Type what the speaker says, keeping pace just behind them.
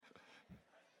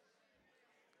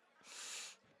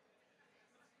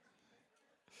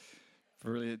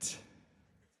Brilliant.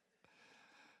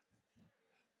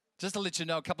 Just to let you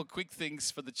know, a couple of quick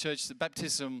things for the church. The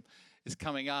baptism is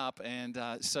coming up, and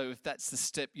so if that's the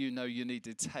step you know you need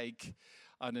to take,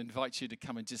 I'd invite you to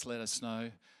come and just let us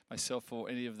know, myself or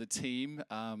any of the team,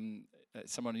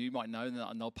 someone you might know,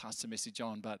 and they'll pass the message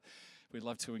on. But we'd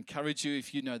love to encourage you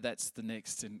if you know that's the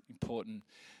next important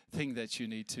thing that you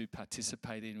need to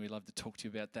participate in. We'd love to talk to you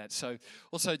about that. So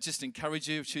also just encourage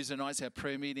you, Tuesday night's our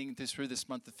prayer meeting through this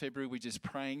month of February. We're just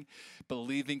praying,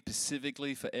 believing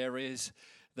specifically for areas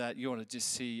that you want to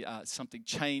just see something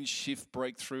change, shift,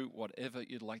 breakthrough, whatever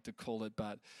you'd like to call it.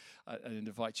 But I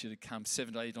invite you to come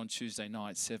 7 to 8 on Tuesday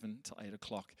night, 7 to 8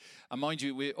 o'clock. Mind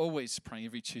you, we're always praying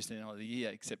every Tuesday night of the year,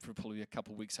 except for probably a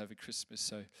couple of weeks over Christmas.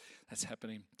 So that's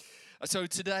happening. So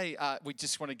today, we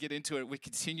just want to get into it. We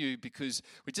continue because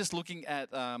we're just looking at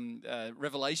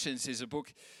Revelations is a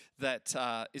book that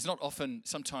is not often,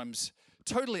 sometimes,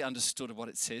 totally understood of what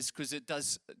it says, because it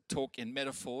does talk in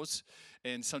metaphors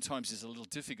and sometimes is a little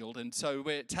difficult. And so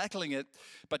we're tackling it,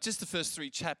 but just the first 3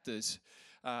 chapters.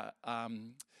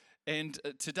 And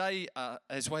today,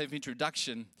 as way of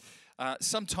introduction,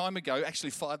 some time ago,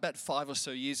 actually about 5 or so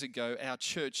years ago, our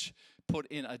church put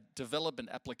in a development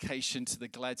application to the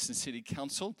Gladstone City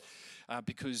Council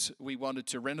because we wanted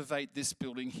to renovate this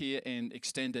building here and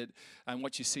extend it. And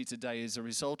what you see today is a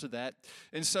result of that.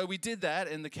 And so we did that,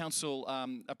 and the council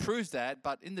approved that.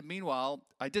 But in the meanwhile,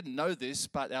 I didn't know this,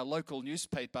 but our local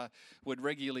newspaper would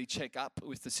regularly check up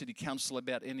with the city council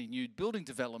about any new building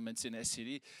developments in our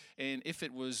city. And if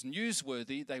it was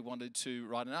newsworthy, they wanted to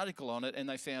write an article on it, and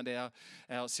they found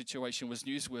our situation was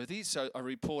newsworthy. So a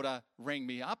reporter rang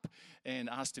me up and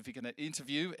asked if he could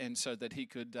interview, and so that he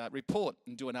could report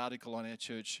and do an article on our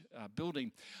church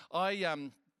building.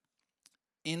 I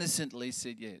innocently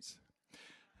said yes.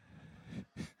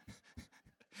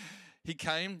 He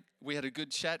came, we had a good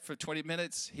chat for 20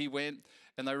 minutes, he went,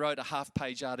 and they wrote a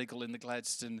half-page article in the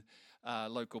Gladstone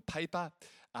local paper,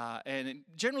 and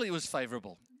generally it was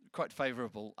favourable. Quite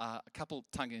favourable, a couple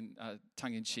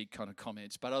tongue-in-cheek kind of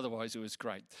comments, but otherwise it was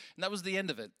great. And that was the end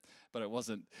of it, but it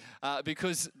wasn't,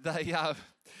 because they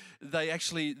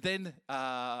actually then,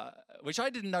 which I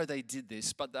didn't know they did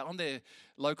this, but on their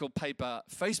local paper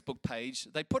Facebook page,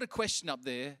 they put a question up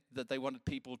there that they wanted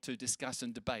people to discuss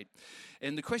and debate.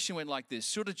 And the question went like this: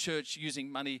 should a church use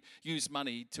money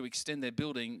to extend their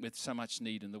building with so much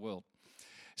need in the world?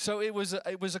 So it was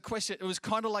a question. It was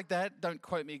kind of like that. Don't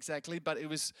quote me exactly, but it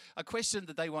was a question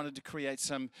that they wanted to create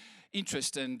some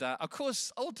interest and, of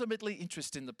course, ultimately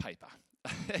interest in the paper.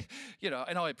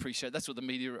 And I appreciate that's what the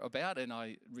media are about, and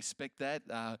I respect that.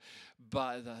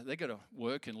 But they got to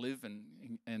work and live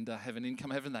and have an income,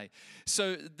 haven't they?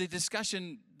 So the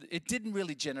discussion, it didn't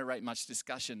really generate much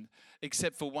discussion,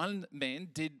 except for one man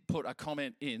did put a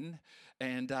comment in,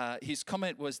 and his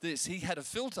comment was this: he had a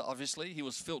filter. Obviously, he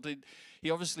was filtered. He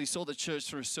obviously saw the church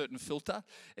through a certain filter,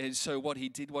 and so what he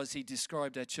did was he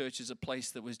described our church as a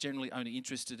place that was generally only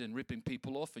interested in ripping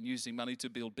people off and using money to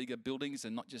build bigger buildings,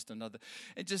 and not just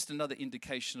another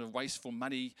indication of wasteful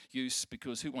money use,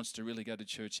 because who wants to really go to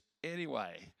church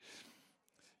anyway?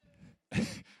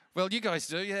 Well, you guys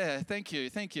do, yeah. Thank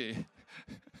you.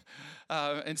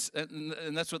 And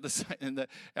that's what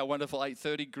our wonderful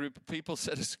 8:30 group of people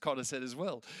said as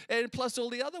well. And plus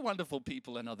all the other wonderful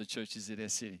people in other churches in our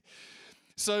city.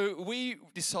 So we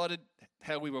decided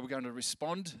how we were going to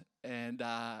respond, and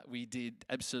we did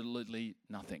absolutely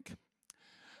nothing.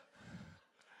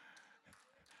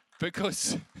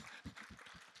 Because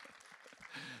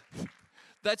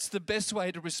that's the best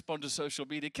way to respond to social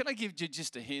media. Can I give you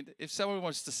just a hint? If someone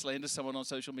wants to slander someone on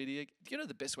social media, do you know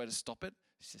the best way to stop it?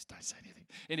 Just don't say anything.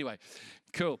 Anyway,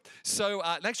 cool. So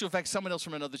in actual fact, someone else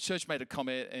from another church made a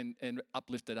comment and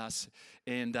uplifted us.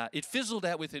 And it fizzled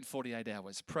out within 48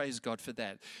 hours. Praise God for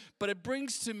that. But it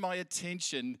brings to my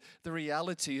attention the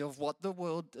reality of what the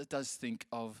world does think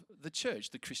of the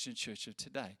church, the Christian church of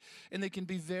today. And there can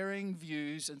be varying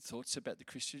views and thoughts about the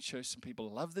Christian church. Some people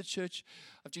love the church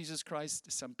of Jesus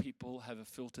Christ. Some people have a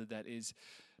filter that is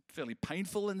fairly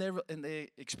painful in their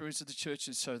experience of the church,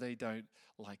 and so they don't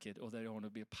like it or they don't want to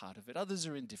be a part of it. Others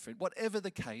are indifferent, whatever the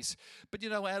case. But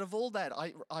out of all that,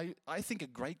 I think a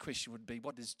great question would be,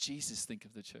 what does Jesus think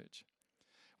of the church?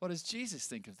 What does Jesus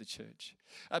think of the church?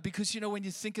 Because, when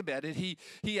you think about it,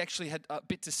 he actually had a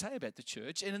bit to say about the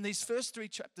church. And in these first 3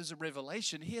 chapters of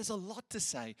Revelation, he has a lot to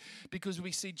say, because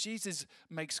we see Jesus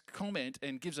makes comment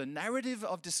and gives a narrative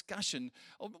of discussion,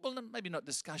 or well, maybe not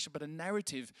discussion, but a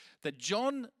narrative that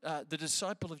John, the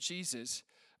disciple of Jesus,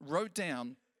 wrote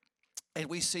down And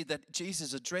we see that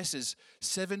Jesus addresses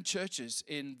 7 churches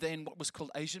in then what was called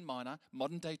Asia Minor,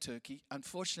 modern-day Turkey,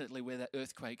 unfortunately where that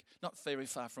earthquake, not very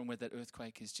far from where that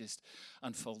earthquake has just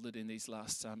unfolded in these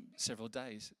last several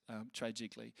days,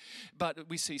 tragically. But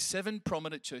we see 7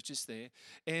 prominent churches there.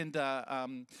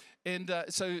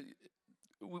 So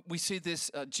we see this,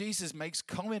 Jesus makes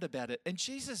comment about it. And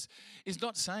Jesus is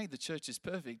not saying the church is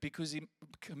perfect because he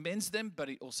commends them, but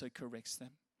he also corrects them.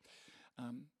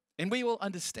 And we all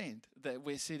understand that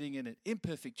we're sitting in an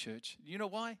imperfect church. You know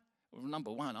why? Well,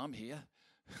 number one, I'm here.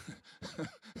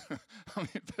 I'm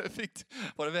imperfect.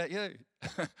 What about you?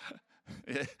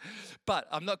 Yeah. But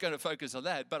I'm not going to focus on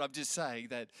that. But I'm just saying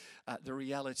that the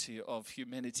reality of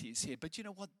humanity is here. But you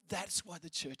know what? That's why the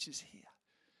church is here.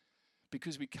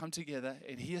 Because we come together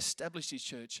and he established his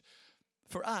church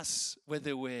for us,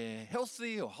 whether we're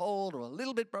healthy or whole or a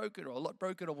little bit broken or a lot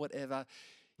broken or whatever.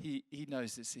 He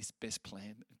knows this is his best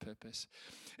plan and purpose.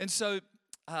 And so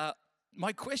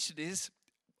my question is,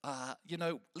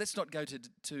 let's not go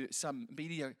to some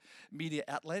media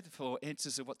outlet for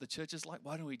answers of what the church is like.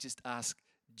 Why don't we just ask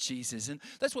Jesus? And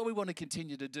that's what we want to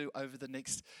continue to do over the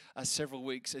next several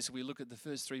weeks as we look at the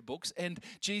first 3 books. And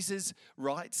John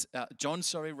writes,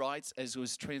 as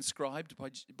was transcribed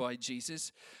by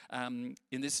Jesus in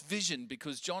this vision,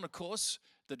 because John, of course,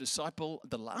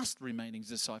 the last remaining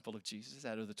disciple of Jesus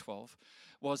out of the 12,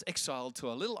 was exiled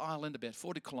to a little island about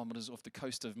 40 kilometers off the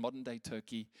coast of modern-day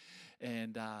Turkey.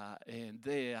 And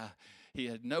there he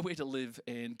had nowhere to live.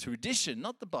 And tradition,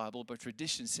 not the Bible, but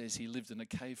tradition says he lived in a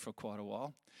cave for quite a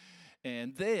while.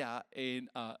 And there, in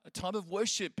a time of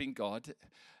worshiping God,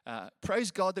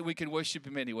 praise God that we can worship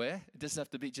him anywhere. It doesn't have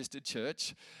to be just a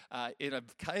church. In a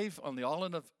cave on the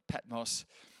island of Patmos,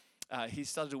 he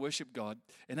started to worship God.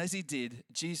 And as he did,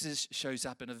 Jesus shows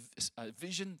up in a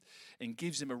vision and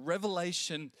gives him a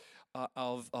revelation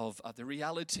of the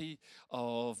reality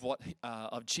of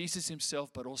Jesus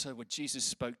himself, but also what Jesus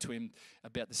spoke to him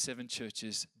about the 7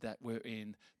 churches that were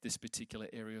in this particular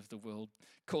area of the world,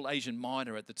 called Asia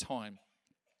Minor at the time.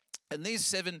 And these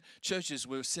 7 churches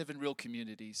were 7 real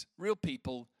communities, real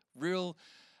people, real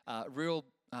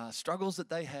struggles that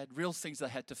they had, real things they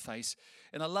had to face.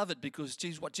 And I love it because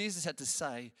what Jesus had to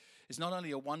say is not only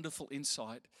a wonderful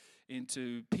insight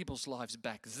into people's lives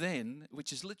back then,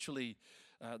 which is literally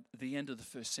the end of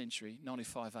the 1st century,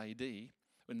 95 AD,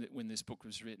 when this book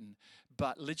was written,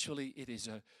 but literally it is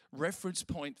a reference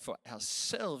point for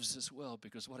ourselves as well,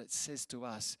 because what it says to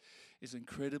us is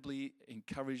incredibly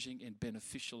encouraging and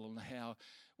beneficial on how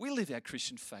we live our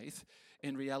Christian faith.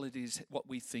 In reality is what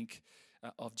we think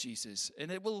of Jesus.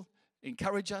 And it will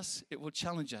encourage us, it will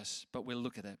challenge us, but we'll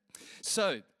look at it.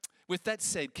 So, with that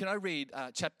said, can I read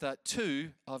chapter 2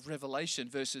 of Revelation,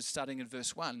 starting in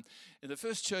verse 1. And the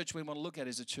first church we want to look at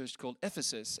is a church called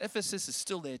Ephesus. Ephesus is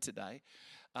still there today.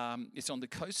 It's on the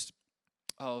coast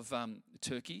of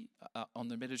Turkey, on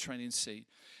the Mediterranean Sea.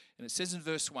 And it says in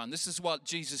verse 1, this is what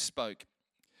Jesus spoke.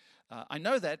 I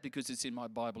know that because it's in my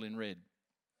Bible in red,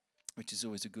 which is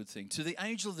always a good thing. To the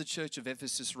angel of the church of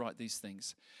Ephesus write these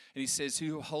things. And he says,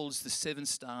 who holds the 7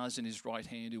 stars in his right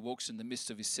hand, who walks in the midst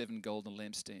of his 7 golden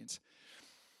lampstands.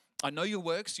 I know your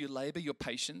works, your labor, your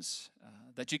patience,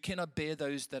 that you cannot bear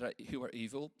those who are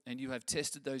evil, and you have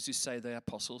tested those who say they are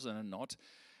apostles and are not,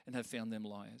 and have found them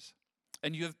liars.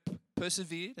 And you have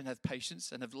persevered and have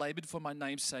patience and have labored for my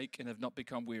name's sake and have not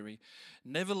become weary.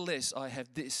 Nevertheless, I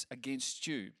have this against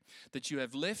you, that you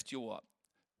have left your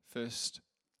first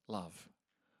love.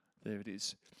 There it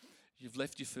is. You've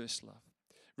left your first love.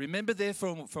 Remember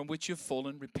therefore from which you've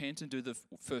fallen, repent and do the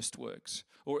first works,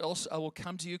 or else I will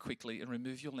come to you quickly and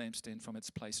remove your lampstand from its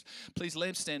place. Please,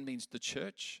 lampstand means the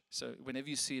church. So whenever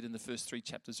you see it in the first 3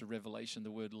 chapters of Revelation,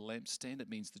 the word lampstand, it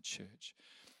means the church.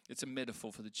 It's a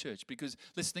metaphor for the church because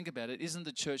let's think about it. Isn't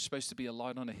the church supposed to be a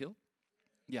light on a hill?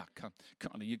 Yeah, kind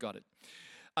of, you got it.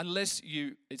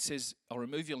 It says, I'll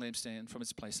remove your lampstand from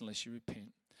its place unless you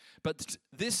repent. But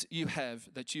this you have,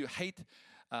 that you hate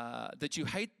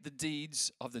the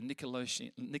deeds of the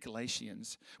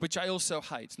Nicolaitans, which I also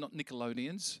hate. It's not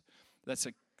Nickelodeons. That's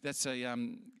a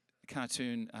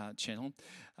cartoon channel.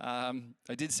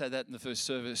 I did say that in the first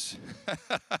service.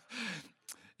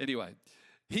 Anyway,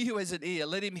 he who has an ear,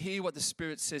 let him hear what the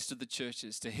Spirit says to the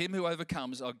churches. To him who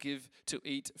overcomes, I'll give to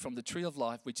eat from the tree of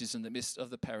life, which is in the midst of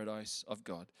the paradise of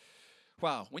God.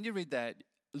 Wow, when you read that,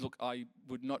 look, I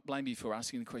would not blame you for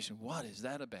asking the question, what is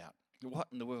that about? What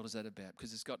in the world is that about?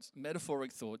 Because it's got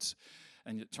metaphoric thoughts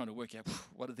and you're trying to work out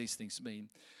what do these things mean.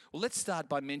 Well, let's start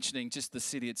by mentioning just the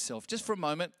city itself. Just for a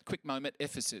moment, quick moment,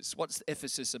 Ephesus. What's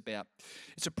Ephesus about?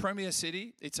 It's a premier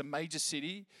city. It's a major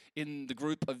city in the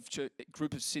group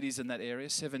of cities in that area,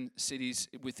 7 cities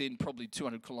within probably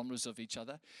 200 kilometers of each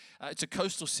other. It's a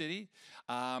coastal city,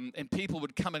 and people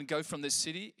would come and go from this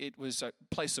city. It was a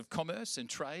place of commerce and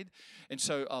trade, and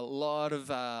so a lot of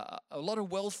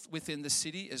wealth within the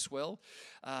city as well.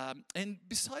 And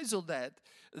besides all that,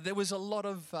 there was a lot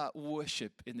of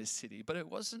worship in this city, but it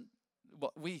wasn't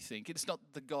what we think. It's not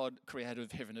the God creator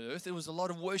of heaven and earth. There was a lot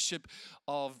of worship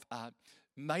of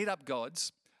made-up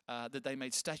gods that they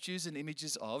made statues and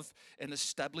images of and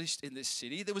established in this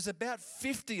city. There was about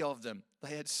 50 of them.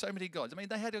 They had so many gods. I mean,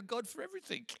 they had a god for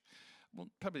everything. Well,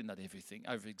 probably not everything,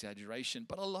 over-exaggeration,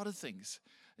 but a lot of things.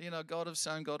 You know, god of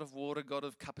sun, god of water, god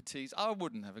of cup of teas. I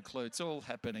wouldn't have a clue. It's all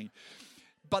happening.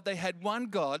 But they had one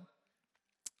God,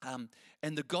 and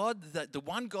the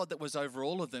one God that was over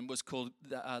all of them was called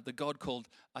the god called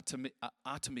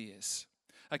Artemis.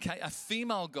 Okay, a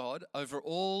female god over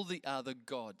all the other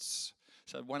gods.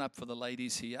 So one up for the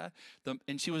ladies here,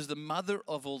 and she was the mother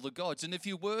of all the gods. And if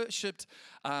you worshipped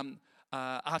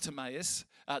Artemis,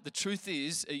 the truth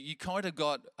is you kind of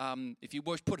got, if you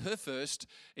put her first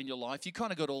in your life, you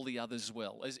kind of got all the others as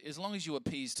well. As long as you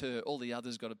appeased her, all the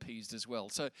others got appeased as well.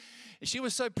 So she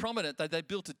was so prominent that they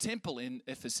built a temple in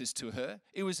Ephesus to her.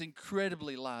 It was an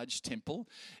incredibly large temple.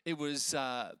 It was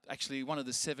actually one of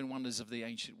the 7 wonders of the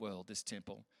ancient world, this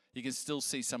temple. You can still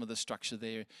see some of the structure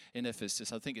there in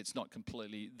Ephesus. I think it's not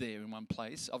completely there in one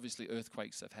place. Obviously,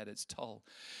 earthquakes have had its toll.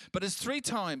 But it's 3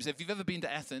 times, if you've ever been to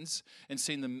Athens and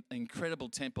seen the incredible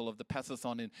temple of the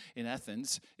Parthenon in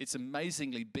Athens, it's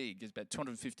amazingly big. It's about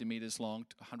 250 meters long,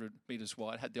 100 meters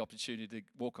wide. I had the opportunity to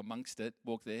walk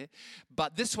there.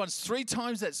 But this one's 3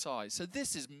 times that size. So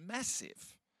this is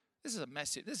massive. This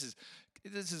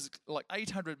is like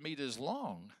 800 meters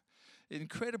long.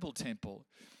 Incredible temple.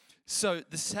 So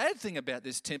the sad thing about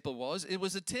this temple was it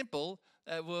was a temple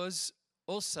that was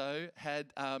also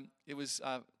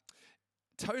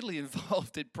totally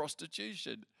involved in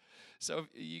prostitution. So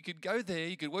you could go there,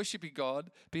 you could worship your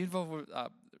God, be involved with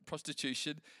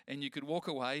prostitution, and you could walk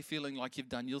away feeling like you've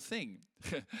done your thing.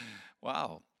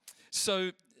 Wow.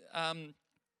 So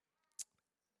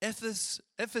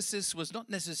Ephesus was not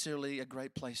necessarily a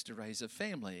great place to raise a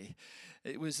family.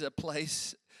 It was a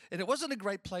place, and it wasn't a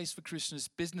great place for Christian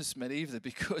businessmen either,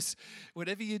 because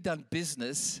whenever you'd done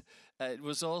business, it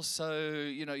was also,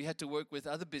 you had to work with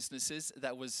other businesses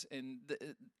that was, and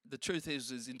the truth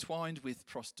is entwined with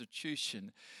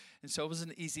prostitution. And so it was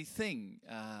an easy thing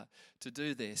to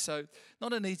do there. So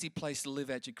not an easy place to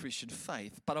live out your Christian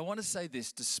faith. But I want to say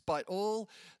this, despite all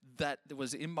that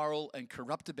was immoral and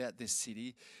corrupt about this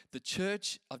city, the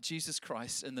church of Jesus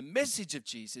Christ and the message of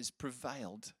Jesus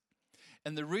prevailed.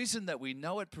 And the reason that we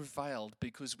know it prevailed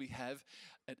because we have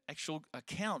actual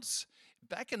accounts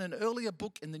back in an earlier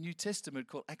book in the New Testament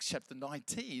called Acts chapter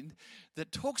 19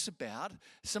 that talks about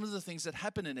some of the things that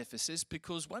happened in Ephesus,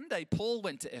 because one day Paul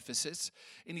went to Ephesus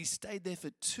and he stayed there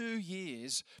for 2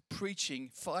 years preaching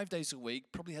 5 days a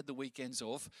week, probably had the weekends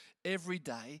off, every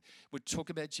day would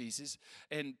talk about Jesus,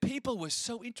 and people were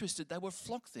so interested they were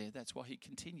flocked there. That's why he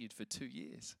continued for 2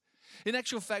 years. In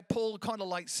actual fact, Paul kind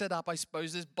of set up, I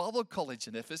suppose, this Bible college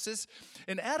in Ephesus.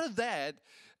 And out of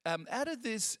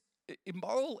this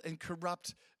immoral and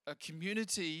corrupt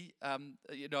community,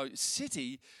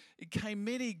 city, it came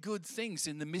many good things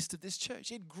in the midst of this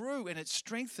church. It grew and it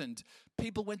strengthened.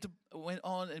 People went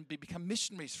on and become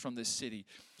missionaries from this city.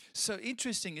 So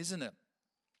interesting, isn't it?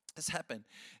 This happened.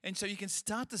 And so you can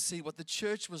start to see what the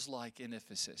church was like in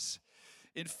Ephesus.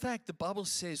 In fact, the Bible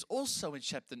says also in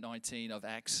chapter 19 of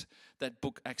Acts, that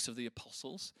book, Acts of the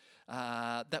Apostles,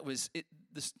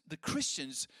 the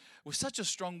Christians were such a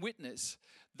strong witness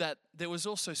that there was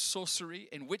also sorcery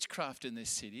and witchcraft in this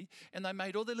city, and they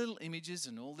made all their little images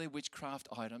and all their witchcraft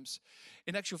items.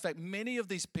 In actual fact, many of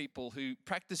these people who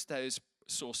practiced those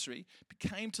sorcery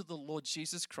became to the Lord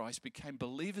Jesus Christ, became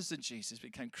believers in Jesus,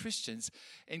 became Christians,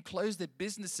 and closed their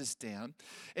businesses down.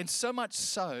 And so much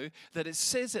so that it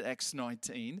says at Acts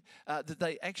 19 that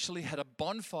they actually had a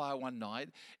bonfire one night,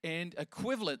 and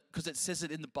equivalent, because it says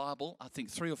it in the Bible, I think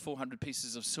 300 or 400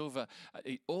 pieces of silver,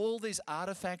 all these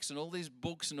artifacts and all these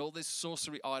books and all these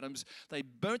sorcery items, they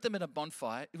burnt them in a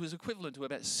bonfire. It was equivalent to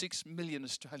about 6 million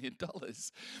Australian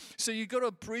dollars. So you've got to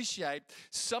appreciate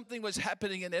something was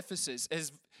happening in Ephesus.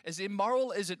 As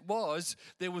immoral as it was,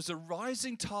 there was a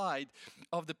rising tide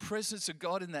of the presence of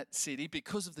God in that city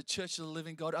because of the church of the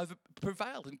living God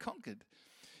prevailed and conquered.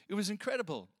 It was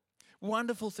incredible.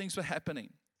 Wonderful things were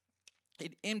happening.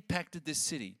 It impacted this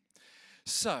city.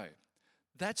 So,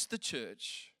 That's the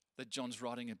church that John's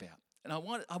writing about. And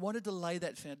I wanted to lay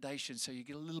that foundation so you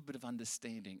get a little bit of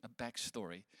understanding, a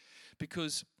backstory.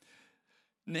 Because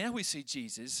now we see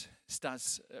Jesus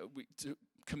starts to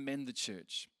commend the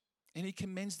church. And he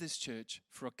commends this church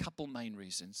for a couple main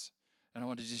reasons. And I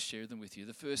want to just share them with you.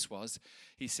 The first was,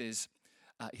 he says,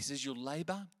 your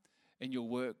labor and your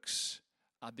works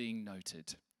are being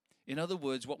noted. In other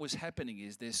words, what was happening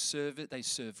is they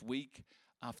serve week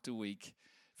after week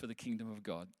for the kingdom of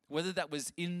God. Whether that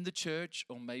was in the church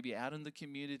or maybe out in the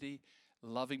community,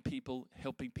 loving people,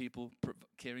 helping people,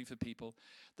 caring for people.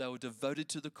 They were devoted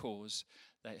to the cause.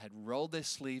 They had rolled their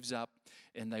sleeves up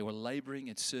and they were laboring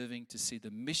and serving to see the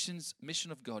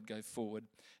mission of God go forward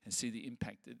and see the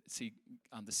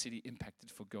city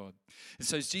impacted for God. And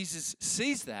so Jesus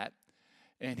sees that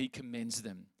and he commends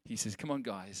them. He says, come on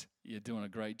guys, you're doing a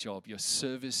great job. Your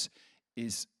service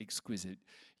is exquisite.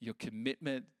 Your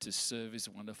commitment to serve is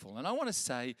wonderful. And I want to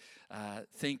say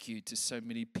thank you to so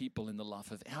many people in the life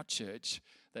of our church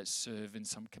that serve in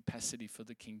some capacity for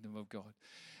the kingdom of God.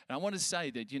 And I want to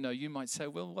say that, you might say,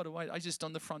 well, what do I just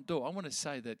on the front door. I want to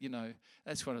say that,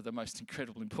 that's one of the most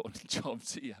incredible, important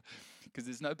jobs here. Because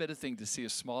there's no better thing to see a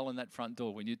smile on that front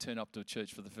door when you turn up to a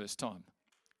church for the first time.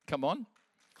 Come on.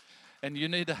 And you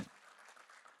need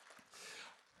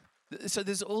So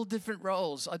there's all different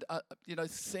roles.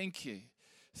 Thank you.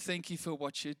 Thank you for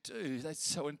what you do. That's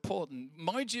so important.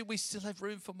 Mind you, we still have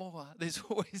room for more. There's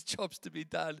always jobs to be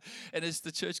done. And as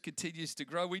the church continues to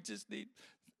grow, we just need,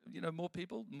 more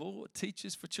people, more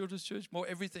teachers for children's church, more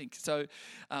everything. So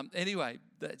anyway,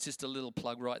 that's just a little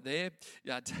plug right there.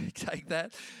 Yeah, take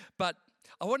that. But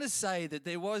I want to say that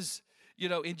there was,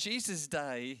 in Jesus'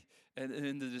 day and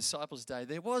in the disciples' day,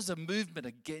 there was a movement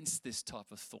against this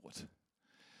type of thought.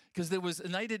 Because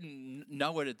and they didn't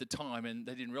know it at the time and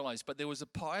they didn't realize, but there was a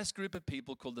pious group of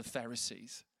people called the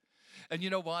Pharisees. And you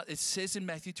know what? It says in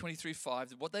Matthew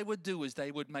 23:5 that what they would do is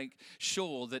they would make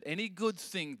sure that any good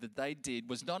thing that they did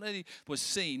was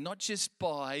seen not just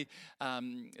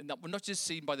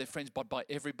seen by their friends, but by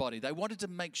everybody. They wanted to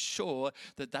make sure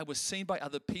that they were seen by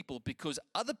other people because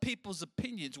other people's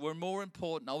opinions were more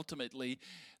important. Ultimately,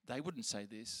 they wouldn't say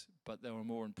this, but they were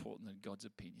more important than God's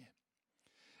opinion.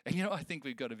 And I think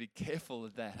we've got to be careful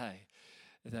of that, hey?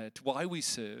 That why we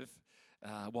serve,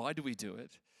 why do we do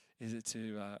it? Is it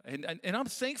to, and I'm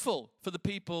thankful for the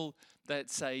people that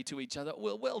say to each other,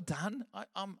 well done.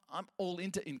 I'm all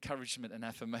into encouragement and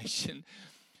affirmation.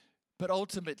 But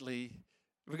ultimately,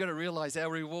 we've got to realize our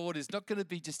reward is not going to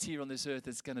be just here on this earth.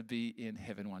 It's going to be in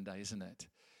heaven one day, isn't it?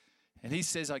 And he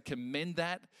says, I commend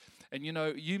that. And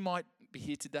you might be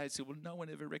here today and say, well, no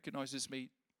one ever recognizes me.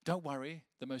 Don't worry,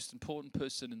 the most important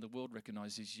person in the world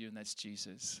recognizes you, and that's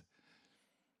Jesus.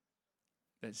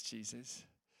 That's Jesus.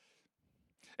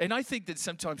 And I think that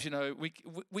sometimes,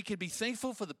 we can be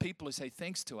thankful for the people who say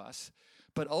thanks to us,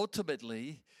 but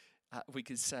ultimately, we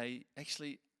could say,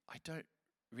 actually, I don't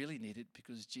really need it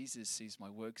because Jesus sees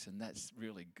my works, and that's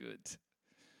really good.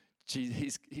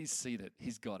 He's seen it.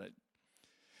 He's got it.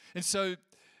 And so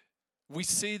we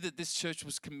see that this church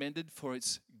was commended for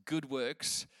its good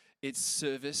works, its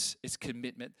service, its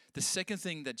commitment. The second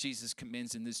thing that Jesus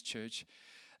commends in this church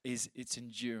is its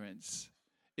endurance,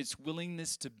 its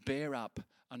willingness to bear up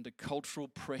under cultural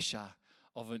pressure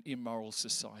of an immoral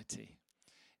society.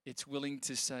 It's willing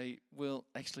to say, well,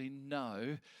 actually,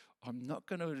 no, I'm not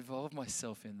going to involve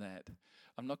myself in that.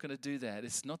 I'm not going to do that.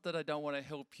 It's not that I don't want to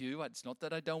help you. It's not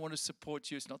that I don't want to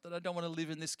support you. It's not that I don't want to live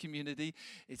in this community.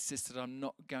 It's just that I'm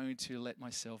not going to let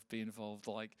myself be involved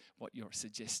like what you're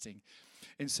suggesting.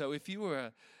 And so if you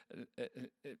were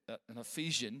an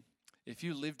Ephesian, if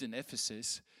you lived in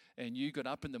Ephesus and you got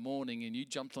up in the morning and you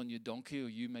jumped on your donkey or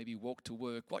you maybe walked to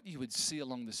work, what you would see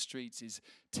along the streets is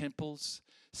temples,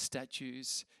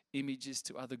 statues, images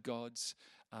to other gods,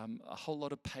 a whole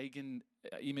lot of pagan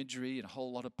imagery and a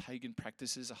whole lot of pagan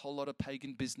practices, a whole lot of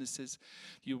pagan businesses.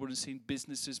 You would have seen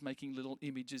businesses making little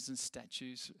images and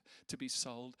statues to be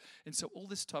sold. And so all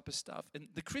this type of stuff. And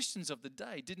the Christians of the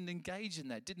day didn't engage in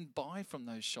that, didn't buy from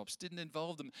those shops, didn't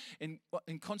involve them. And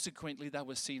consequently, they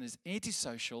were seen as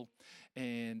antisocial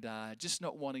and just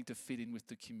not wanting to fit in with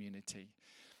the community.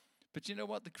 But you know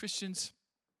what?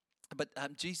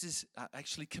 Jesus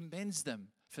actually commends them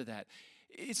for that.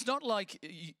 It's not like,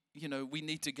 we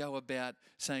need to go about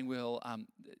saying,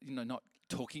 not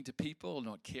talking to people, or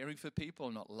not caring for people,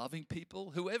 or not loving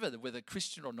people, whoever, whether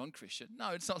Christian or non-Christian. No,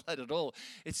 it's not that at all.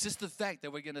 It's just the fact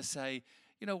that we're going to say,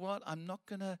 you know what, I'm not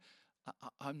going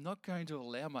to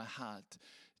allow my heart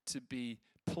to be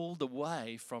pulled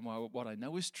away from what I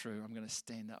know is true. I'm going to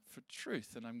stand up for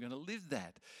truth, and I'm going to live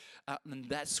that. And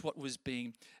that's what was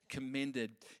being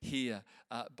commended here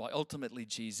by ultimately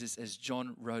Jesus as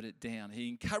John wrote it down.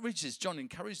 John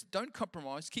encourages, don't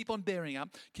compromise, keep on bearing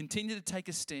up, continue to take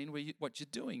a stand what you're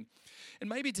doing. And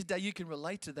maybe today you can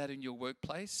relate to that in your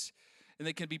workplace, and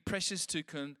there can be pressures to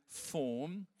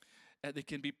conform, there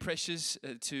can be pressures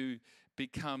to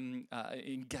become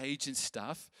engaged in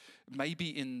stuff, maybe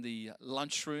in the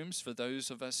lunchrooms for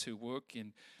those of us who work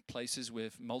in places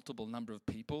with multiple number of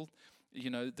people.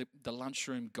 The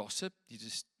lunchroom gossip,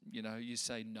 you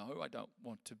say, no, I don't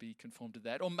want to be conformed to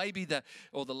that. Or maybe the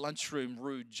lunchroom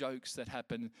rude jokes that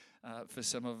happen for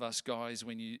some of us guys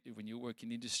when you work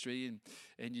in industry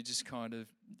and you just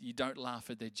you don't laugh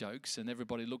at their jokes and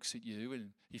everybody looks at you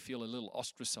and you feel a little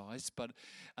ostracized. But,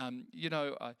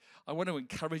 I want to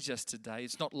encourage us today.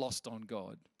 It's not lost on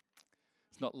God.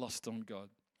 It's not lost on God.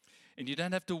 And you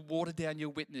don't have to water down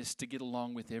your witness to get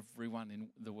along with everyone in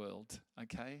the world,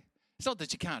 okay? It's not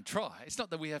that you can't try. It's not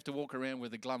that we have to walk around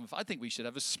with a glum. I think we should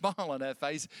have a smile on our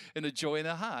face and a joy in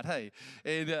our heart, hey?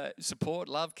 And support,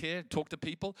 love, care, talk to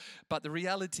people. But the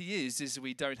reality is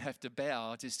we don't have to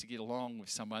bow just to get along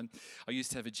with someone. I used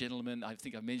to have a gentleman, I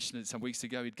think I mentioned it some weeks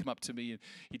ago, he'd come up to me and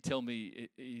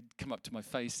he'd come up to my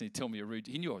face and he'd tell me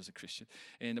he knew I was a Christian.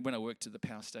 And when I worked at the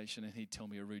power station, and he'd tell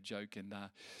me a rude joke and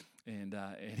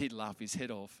he'd laugh his head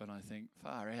off. And I think,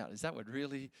 far out, is that what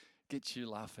really gets you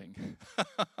laughing?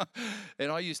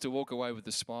 And I used to walk away with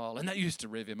a smile, and that used to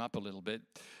rev him up a little bit,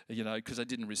 because I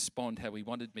didn't respond how he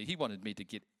wanted me. He wanted me to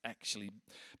get actually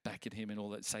back at him and all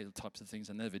that, say the types of things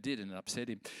I never did, and it upset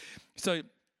him. So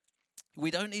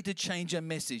we don't need to change our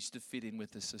message to fit in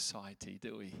with the society,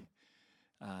 do we?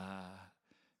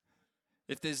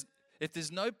 If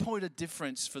there's no point of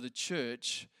difference for the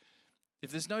church,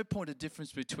 if there's no point of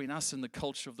difference between us and the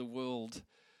culture of the world,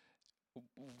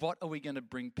 what are we going to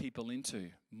bring people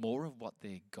into? More of what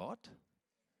they got?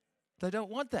 They don't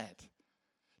want that.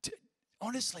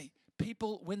 Honestly,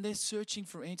 people, when they're searching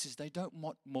for answers, they don't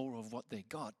want more of what they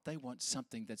got. They want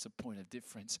something that's a point of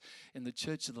difference. And the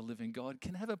Church of the Living God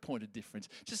can have a point of difference,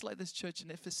 just like this church in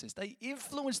Ephesus. They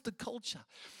influenced the culture.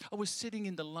 I was sitting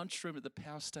in the lunchroom at the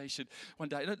power station one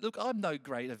day. Look, I'm no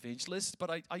great evangelist,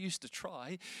 but I used to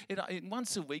try. And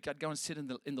once a week, I'd go and sit in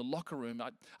the locker room.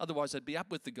 Otherwise, I'd be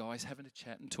up with the guys having a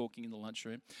chat and talking in the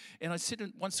lunchroom. And I'd sit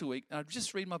in once a week, and I'd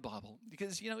just read my Bible.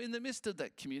 Because, in the midst of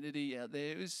that community out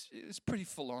there, it was pretty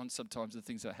full on sometimes. The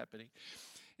things that are happening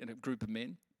in a group of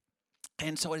men.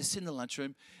 And so I just sit in the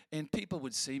lunchroom and people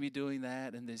would see me doing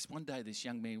that. And one day this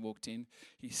young man walked in,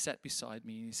 he sat beside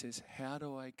me and he says, how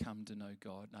do I come to know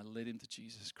God? And I led him to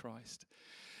Jesus Christ.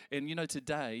 And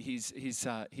today he's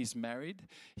married,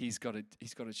 he's got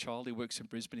a child, he works in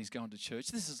Brisbane, he's going to church.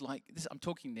 I'm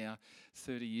talking now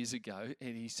 30 years ago,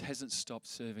 and he hasn't stopped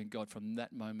serving God from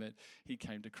that moment he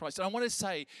came to Christ. And I want to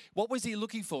say, what was he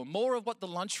looking for? More of what the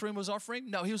lunchroom was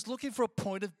offering? No, he was looking for a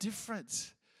point of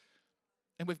difference.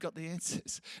 And we've got the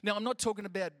answers. Now, I'm not talking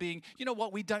about being,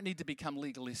 we don't need to become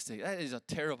legalistic. That is a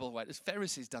terrible way. The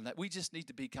Pharisees done that. We just need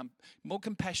to become more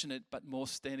compassionate, but more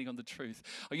standing on the truth.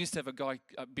 I used to have a guy,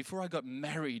 before I got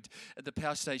married at the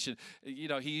power station,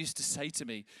 he used to say to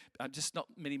me, just not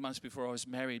many months before I was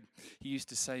married, he used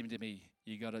to say to me,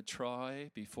 you got to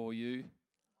try before you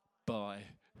buy.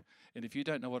 And if you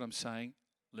don't know what I'm saying,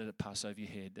 let it pass over your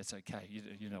head. That's okay.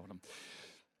 You know what I'm...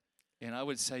 And I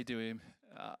would say to him,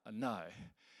 no.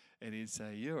 And he'd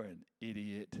say, you're an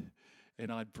idiot.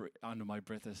 And I'd, under my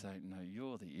breath, I'd say, no,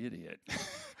 you're the idiot.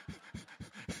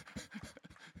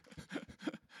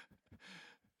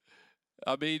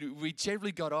 I mean, we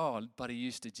generally got on, but he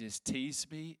used to just tease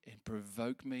me and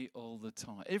provoke me all the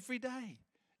time. Every day.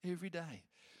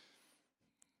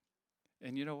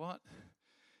 And you know what?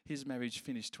 His marriage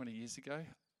finished 20 years ago.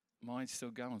 Mine's still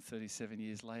going 37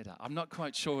 years later. I'm not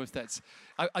quite sure if that's...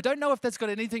 I don't know if that's got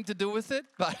anything to do with it,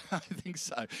 but I think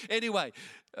so. Anyway,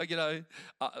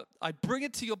 I bring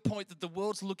it to your point that the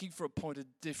world's looking for a point of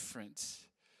difference.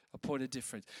 A point of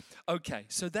difference. Okay,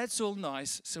 so that's all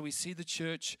nice. So we see the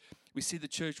church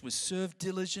was served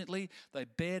diligently. They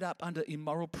bared up under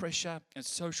immoral pressure and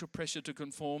social pressure to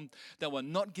conform. They were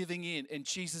not giving in, and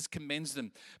Jesus commends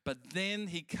them. But then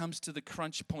he comes to the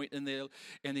crunch point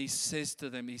and he says to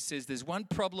them, there's one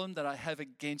problem that I have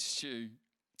against you.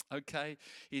 Okay?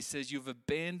 He says, you've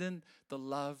abandoned the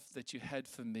love that you had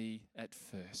for me at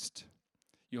first.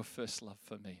 Your first love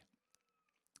for me.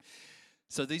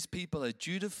 So these people are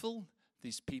dutiful,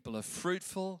 these people are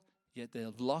fruitful, yet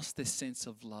they've lost their sense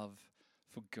of love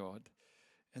for God.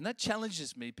 And that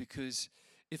challenges me, because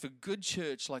if a good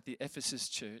church like the Ephesus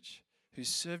church who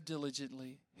serve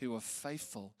diligently, who are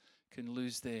faithful, can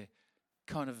lose their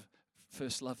kind of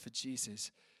first love for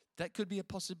Jesus. That could be a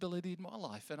possibility in my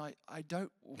life, and I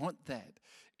don't want that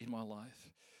in my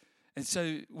life. And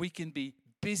so we can be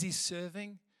busy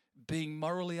serving, being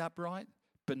morally upright,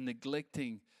 but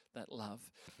neglecting that love.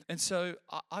 And so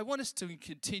I want us to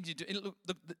continue to, and look,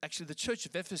 actually the church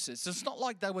of Ephesus, it's not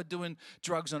like they were doing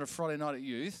drugs on a Friday night at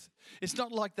youth. It's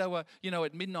not like they were,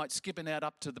 at midnight skipping out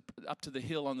up to the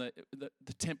hill on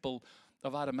the temple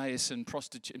of Artemis and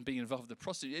being involved with the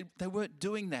prostitute. They weren't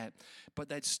doing that, but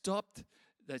they'd stopped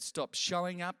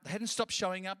showing up. They hadn't stopped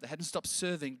showing up. They hadn't stopped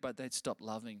serving, but they'd stopped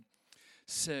loving.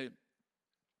 So,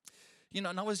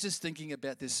 and I was just thinking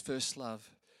about this first love.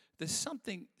 There's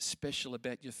something special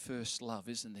about your first love,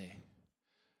 isn't there?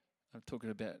 I'm talking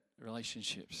about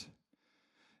relationships.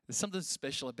 There's something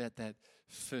special about that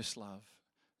first love,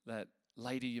 that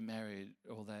lady you married,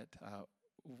 or that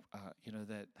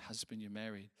that husband you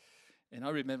married. And I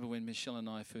remember when Michelle and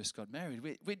I first got married,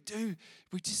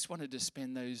 we just wanted to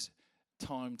spend those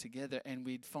time together, and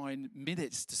we'd find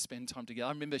minutes to spend time together.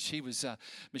 I remember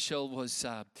Michelle was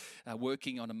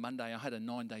working on a Monday. I had a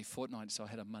 9-day fortnight, so I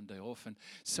had a Monday off, and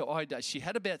so she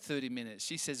had about 30 minutes.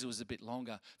 She says it was a bit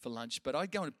longer for lunch, but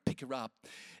I'd go and pick her up,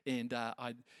 and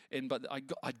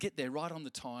I'd get there right on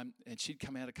the time, and she'd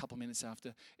come out a couple of minutes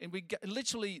after, and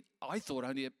I thought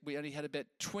we only had about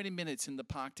 20 minutes in the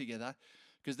park together,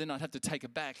 because then I'd have to take her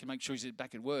back and make sure she's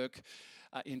back at work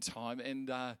in time,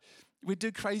 and we'd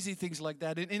do crazy things like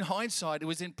that. In hindsight, it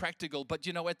was impractical, but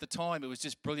at the time, it was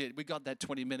just brilliant. We got that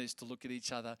 20 minutes to look at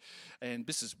each other, and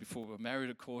this is before we were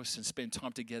married, of course, and spend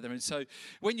time together. And so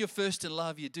when you're first in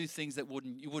love, you do things that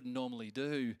you wouldn't normally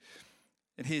do.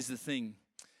 And here's the thing,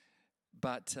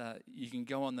 but you can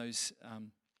go on those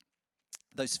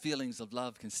feelings of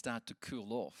love can start to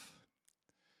cool off.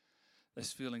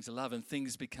 Those feelings of love, and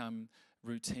things become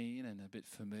routine and a bit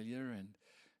familiar,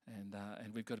 and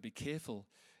we've got to be careful.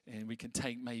 And we can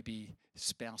take maybe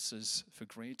spouses for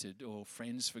granted, or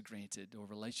friends for granted, or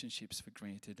relationships for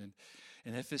granted.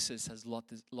 And Ephesus has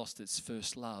lost its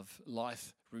first love,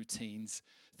 life routines,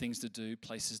 things to do,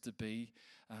 places to be,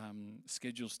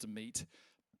 schedules to meet,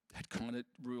 had kind of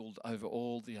ruled over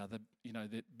all the other,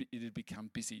 that it had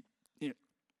become busy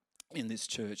in this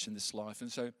church, in this life.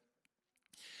 And so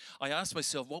I asked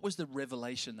myself, what was the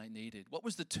revelation they needed? What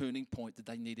was the turning point that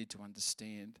they needed to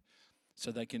understand?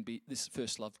 So this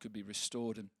first love could be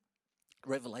restored. And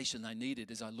revelation they needed,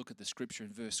 as I look at the scripture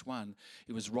in verse 1,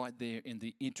 it was right there in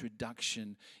the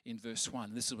introduction in verse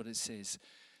 1. This is what it says.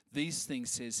 These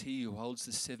things says he who holds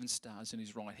the 7 stars in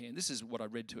his right hand. This is what I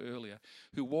read to earlier.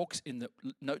 Who walks in the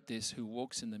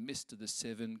midst of the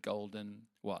 7 golden,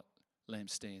 what?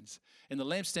 Lampstands. And the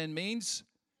lampstand means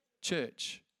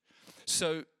church.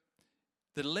 So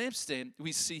the lampstand,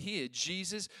 we see here,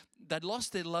 Jesus, they'd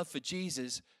lost their love for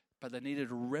Jesus, but they needed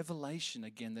a revelation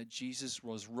again that Jesus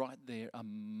was right there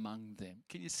among them.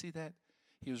 Can you see that?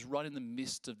 He was right in the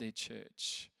midst of their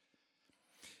church.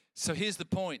 So here's the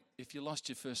point. If you lost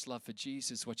your first love for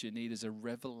Jesus, what you need is a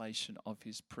revelation of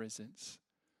his presence.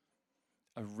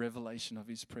 A revelation of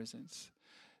his presence.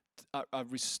 A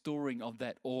restoring of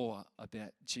that awe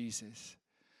about Jesus.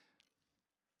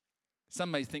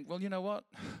 Some may think, well, you know what?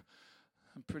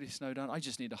 I'm pretty snowed on. I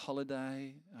just need a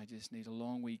holiday. I just need a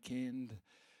long weekend.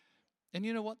 And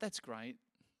you know what? That's great.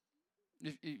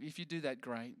 If you do that,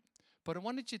 great. But I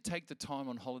wanted you to take the time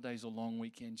on holidays or long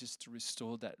weekend just to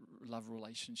restore that love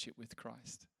relationship with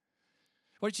Christ.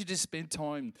 Why don't you just spend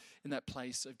time in that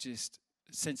place of just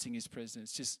sensing his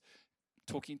presence, just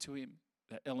talking to him,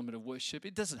 that element of worship.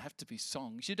 It doesn't have to be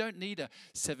songs. You don't need a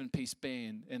 7-piece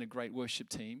band and a great worship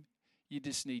team. You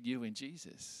just need you and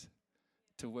Jesus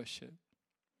to worship.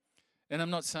 And I'm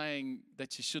not saying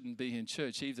that you shouldn't be in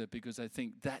church either, because I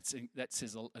think that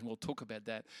says, and we'll talk about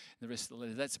that in the rest of the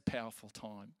letter, that's a powerful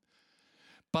time.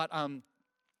 But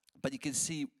you can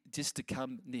see, just to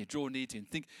come near, draw near to him.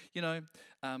 Think, do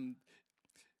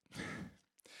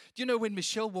you know when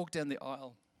Michelle walked down the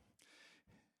aisle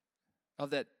of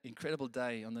that incredible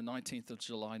day on the 19th of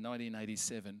July,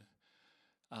 1987,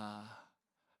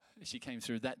 she came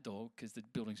through that door because the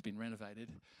building's been renovated.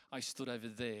 I stood over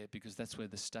there because that's where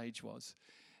the stage was.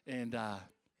 And I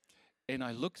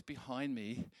looked behind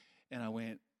me and I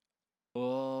went,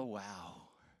 oh, wow.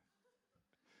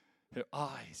 Her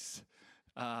eyes.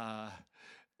 And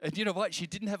you know what? She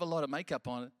didn't have a lot of makeup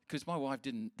on it, because my wife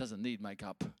doesn't need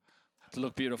makeup to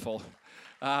look beautiful.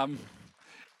 Her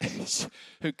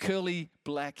curly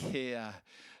black hair.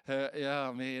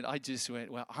 I just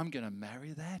went, well, I'm going to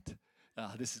marry that.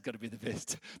 This is going to be the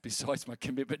best. Besides my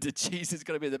commitment to Jesus, it's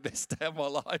going to be the best day of my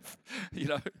life,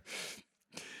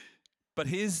 But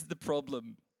here's the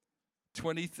problem.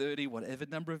 20, 30, whatever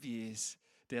number of years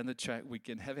down the track, we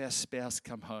can have our spouse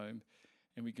come home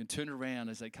and we can turn around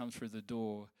as they come through the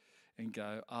door and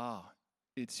go,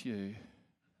 it's you.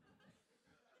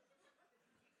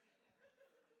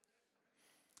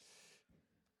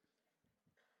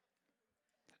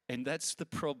 And that's the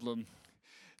problem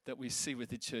that we see with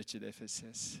the church at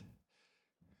Ephesus.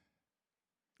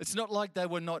 It's not like they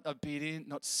were not obedient,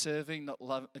 not serving, not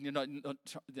love, and not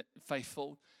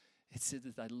faithful. It said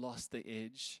that they lost the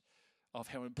edge of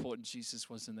how important Jesus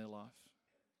was in their life.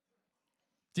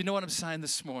 Do you know what I'm saying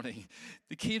this morning?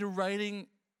 The key to reigniting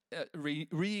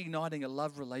a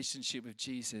love relationship with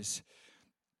Jesus,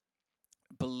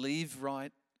 believe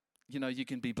right. You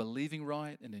can be believing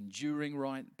right and enduring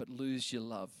right, but lose your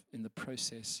love in the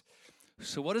process.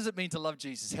 So what does it mean to love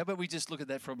Jesus? How about we just look at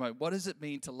that for a moment? What does it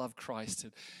mean to love Christ?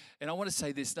 And I want to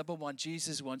say this. Number one,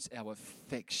 Jesus wants our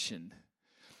affection.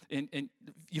 And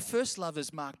your first love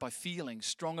is marked by feelings,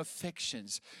 strong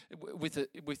affections with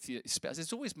your spouse.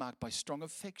 It's always marked by strong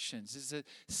affections. There's a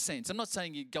sense. I'm not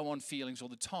saying you go on feelings all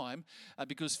the time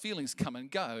because feelings come and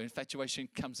go. Infatuation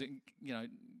comes,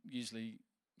 usually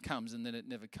comes and then it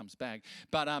never comes back.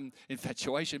 But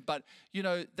infatuation, but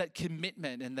that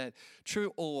commitment and that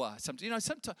true awe.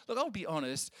 Sometimes, look, I'll be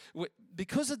honest.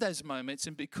 Because of those moments,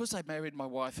 and because I married my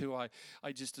wife, who I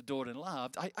just adored and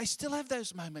loved, I still have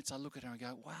those moments. I look at her and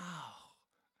go, "Wow,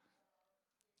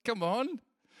 come on."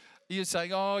 You're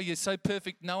saying, "Oh, you're so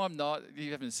perfect." No, I'm not.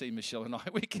 You haven't seen Michelle and I.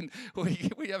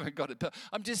 We haven't got it. But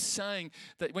I'm just saying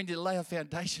that when you lay a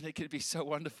foundation, it can be so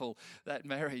wonderful, that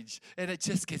marriage, and it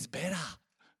just gets better.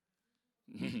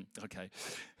 Okay.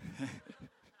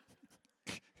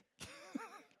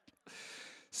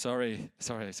 Sorry.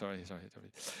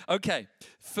 Okay.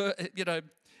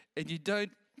 And you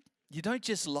don't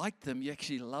just like them, you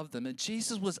actually love them. And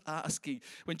Jesus was asking,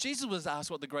 when Jesus was asked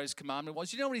what the greatest commandment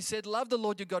was, you know what he said? Love the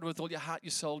Lord your God with all your heart,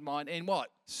 your soul, mind, and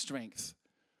what? Strength.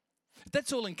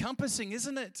 That's all encompassing,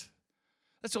 isn't it?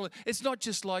 That's all. It's not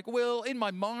just like, well, in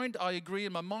my mind, I agree.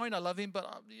 In my mind, I love him, but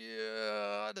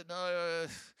I don't know.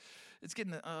 It's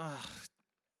getting, I'm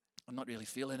not really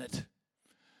feeling it,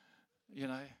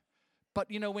 But,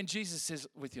 when Jesus says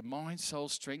with your mind, soul,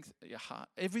 strength, your heart,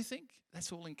 everything,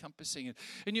 that's all encompassing.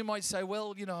 And you might say,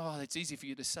 well, it's easy for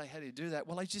you to say, how do you do that?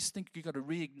 Well, I just think you've got to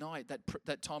reignite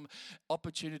that time,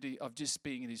 opportunity of just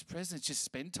being in his presence. Just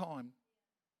spend time.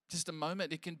 Just a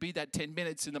moment. It can be that 10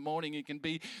 minutes in the morning. It can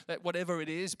be that whatever it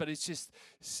is, but it's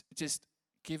just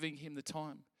giving him the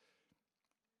time.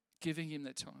 Giving him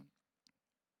that time.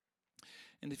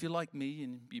 And if you're like me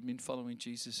and you've been following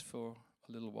Jesus for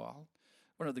a little while,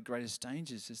 one of the greatest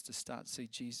dangers is to start to see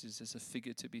Jesus as a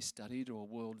figure to be studied or a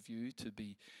worldview to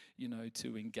be,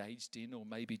 to engaged in, or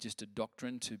maybe just a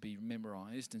doctrine to be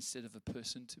memorized instead of a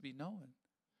person to be known.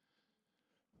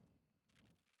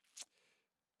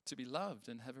 To be loved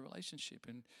and have a relationship.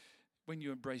 And when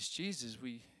you embrace Jesus,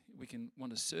 we can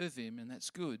want to serve him, and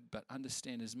that's good, but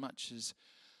understand as much as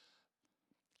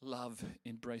love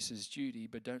embraces duty,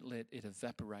 but don't let it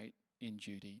evaporate in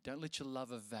duty. Don't let your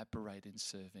love evaporate in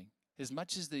serving. As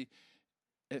much as the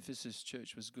Ephesus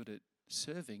church was good at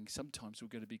serving, sometimes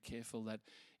we've got to be careful that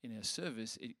in our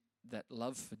service, that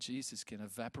love for Jesus can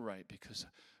evaporate because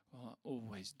I'm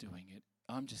always doing it.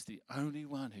 I'm just the only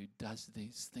one who does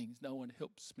these things. No one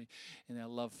helps me. And our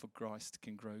love for Christ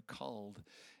can grow cold,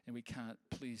 and we can't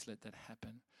please let that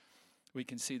happen. We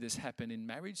can see this happen in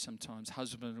marriage sometimes.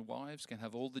 Husbands and wives can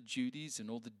have all the duties and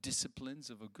all the disciplines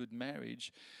of a good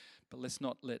marriage, but let's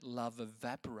not let love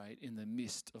evaporate in the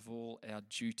midst of all our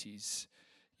duties.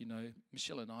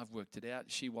 Michelle and I have worked it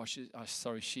out.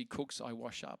 She cooks, I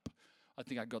wash up. I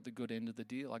think I got the good end of the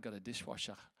deal. I got a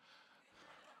dishwasher.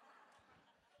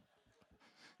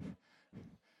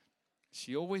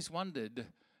 She always wondered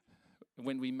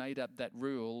when we made up that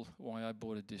rule why I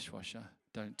bought a dishwasher.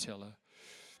 Don't tell her.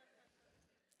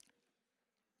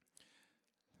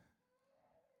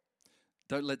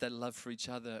 Don't let that love for each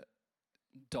other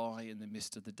die in the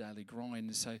midst of the daily grind.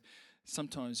 And so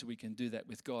sometimes we can do that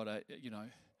with God. I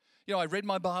read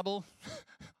my Bible.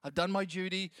 I've done my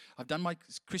duty. I've done my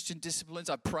Christian disciplines.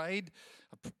 I prayed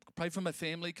for my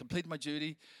family, completed my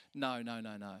duty. No.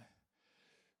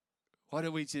 Why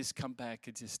don't we just come back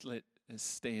and just let us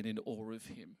stand in awe of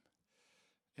him?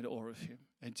 In awe of him.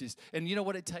 And you know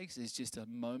what it takes is just a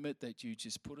moment that you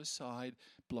just put aside,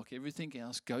 block everything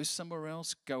else, go somewhere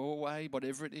else, go away,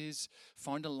 whatever it is,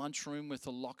 find a lunchroom with a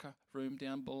locker room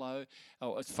down below,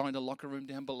 or find a locker room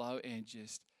down below, and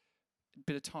just a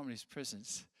bit of time in his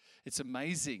presence. It's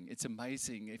amazing. It's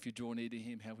amazing if you draw near to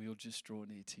him, how he'll just draw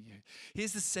near to you.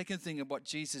 Here's the second thing of what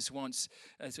Jesus wants,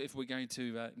 as if we're going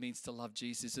to, means to love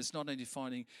Jesus. It's not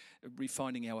only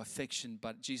refining our affection,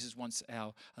 but Jesus wants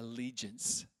our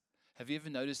allegiance. Have you ever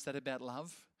noticed that about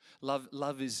love? Love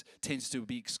tends to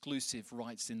be exclusive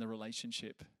rights in the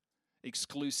relationship.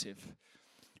 Exclusive.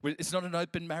 It's not an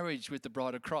open marriage with the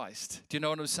bride of Christ. Do you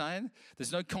know what I'm saying?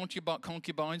 There's no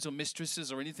concubines or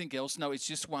mistresses or anything else. No, it's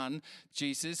just one,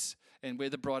 Jesus, and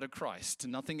we're the bride of Christ.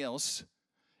 Nothing else.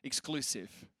 Exclusive.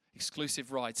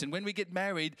 Exclusive rights. And when we get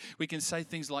married, we can say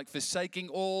things like forsaking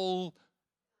all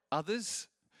others.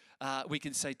 We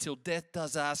can say till death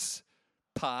does us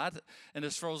part, and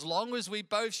as for as long as we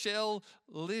both shall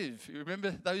live. You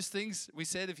remember those things we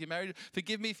said? If you're married,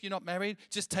 forgive me if you're not married,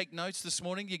 just take notes this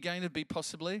morning. You're going to be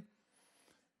possibly.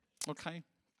 Okay.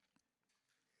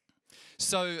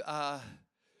 So,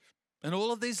 and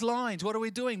all of these lines, what are we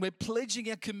doing? We're pledging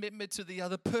our commitment to the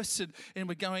other person, and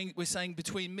we're saying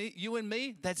between you and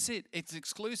me, that's it. It's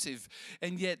exclusive.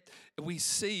 And yet we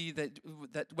see that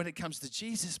when it comes to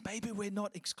Jesus, maybe we're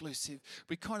not exclusive.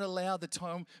 We kind of allow the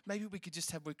time. Maybe we could just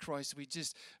have with Christ. We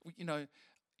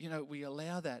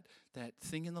allow that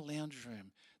thing in the lounge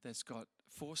room that's got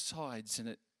 4 sides in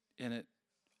it.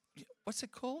 What's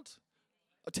it called?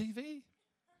 A TV?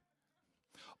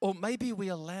 Or maybe we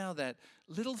allow that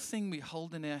little thing we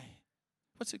hold in our,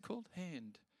 what's it called?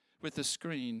 Hand, with the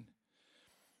screen.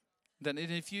 Then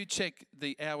if you check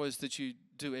the hours that you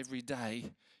do every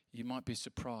day, you might be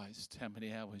surprised how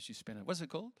many hours you spend on it. What's it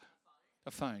called?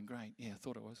 A phone, great. Yeah, I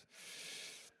thought it was.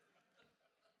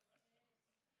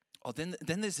 Oh, then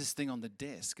there's this thing on the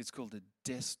desk. It's called a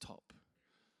desktop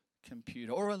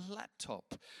computer or a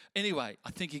laptop. Anyway, I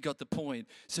think you got the point.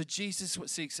 So Jesus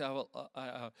seeks our,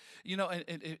 and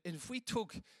if we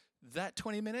took that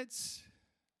 20 minutes,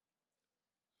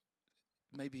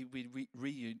 maybe we'd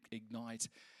reignite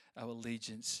our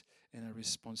allegiance and our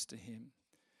response to him.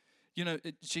 You know,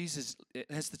 Jesus,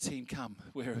 as the team come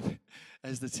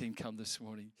this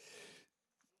morning,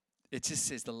 it just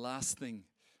says the last thing.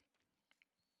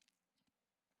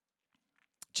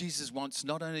 Jesus wants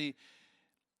not only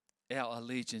our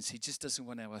allegiance, he just doesn't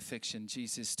want our affection.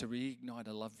 Jesus, to reignite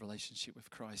a love relationship with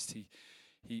Christ,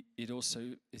 it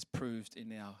also is proved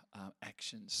in our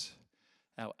actions.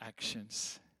 Our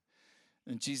actions.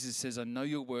 And Jesus says, I know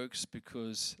your works,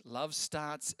 because love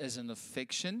starts as an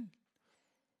affection,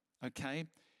 okay,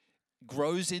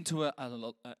 grows into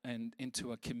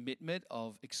a commitment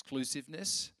of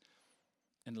exclusiveness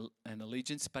and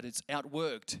allegiance, but it's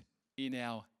outworked in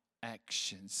our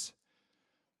actions.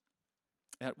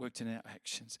 Outworked in our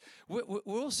actions. We're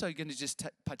also going to just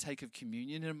partake of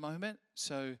communion in a moment.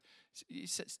 So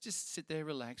just sit there,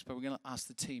 relax. But we're going to ask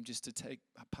the team just to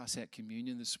pass out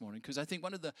communion this morning, because I think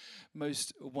one of the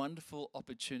most wonderful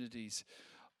opportunities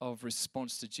of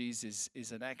response to Jesus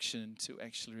is an action to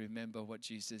actually remember what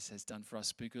Jesus has done for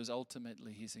us, because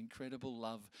ultimately his incredible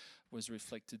love was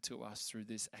reflected to us through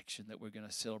this action that we're going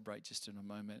to celebrate just in a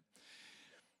moment.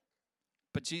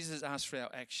 But Jesus asked for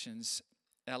our actions.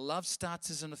 Our love starts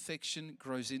as an affection,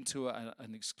 grows into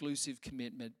an exclusive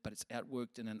commitment, but it's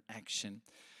outworked in an action.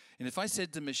 And if I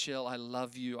said to Michelle, I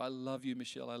love you,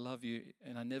 Michelle, I love you,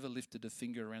 and I never lifted a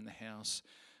finger around the house,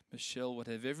 Michelle would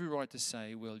have every right to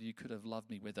say, well, you could have loved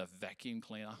me with a vacuum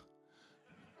cleaner.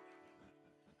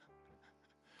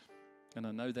 And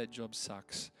I know that job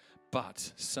sucks,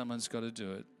 but someone's got to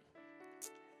do it.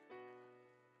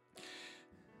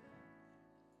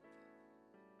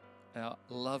 Our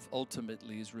love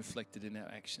ultimately is reflected in our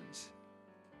actions.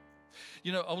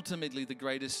 You know, ultimately the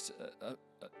greatest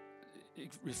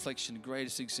reflection,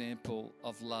 greatest example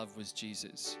of love was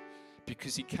Jesus,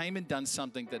 because he came and done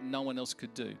something that no one else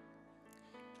could do.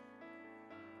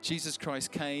 Jesus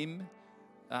Christ came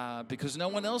because no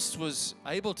one else was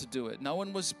able to do it. No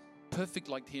one was perfect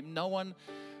like him. No one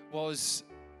was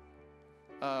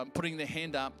putting their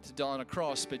hand up to die on a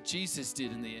cross, but Jesus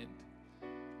did in the end.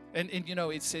 And you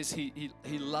know, it says he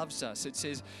loves us. It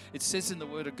says in the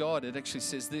Word of God, it actually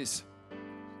says this.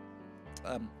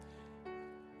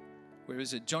 Where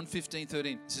is it? John 15:13.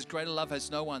 It says, greater love has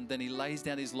no one than he lays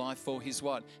down his life for his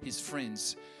what? His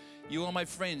friends. You are my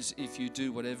friends if you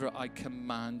do whatever I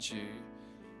command you.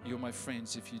 You're my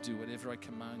friends if you do whatever I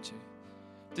command you.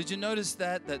 Did you notice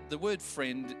that the word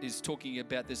friend is talking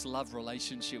about this love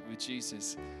relationship with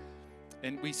Jesus?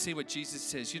 And we see what Jesus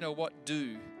says. You know what?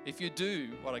 If you do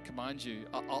what I command you,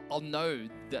 I'll know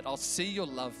that I'll see your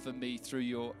love for me through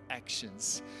your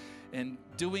actions. And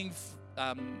doing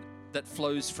that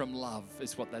flows from love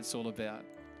is what that's all about.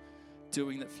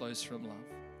 Doing that flows from love.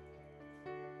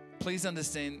 Please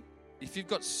understand, if you've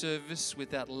got service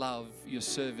without love, your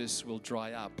service will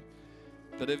dry up.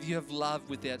 But if you have love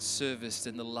without service,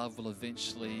 then the love will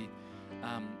eventually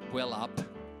well up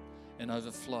and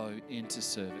overflow into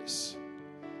service.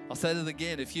 I'll say that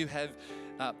again. If you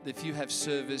have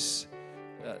service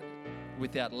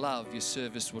without love, your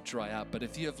service will dry up. But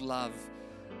if you have love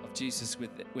of Jesus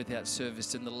without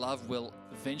service, then the love will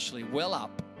eventually well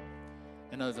up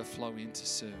and overflow into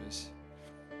service.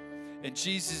 And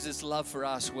Jesus' love for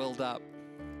us welled up.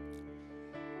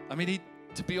 I mean,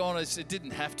 to be honest, it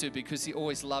didn't have to, because he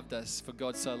always loved us. For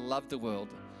God so loved the world.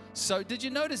 So did you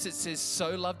notice it says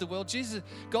so loved the world?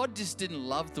 God just didn't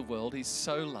love the world. He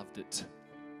so loved it.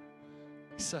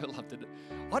 He so loved it.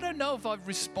 I don't know if I've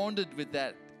responded with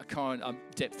that kind of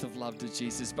depth of love to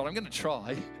Jesus, but I'm going to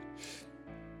try.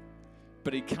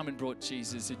 But he came and brought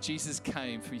Jesus, and Jesus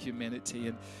came for humanity.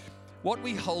 And what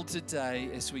we hold today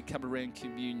as we come around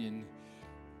communion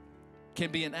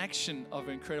can be an action of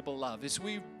incredible love. As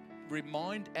we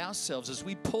remind ourselves, as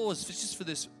we pause just for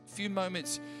this few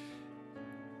moments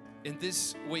in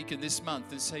this week and this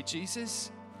month and say,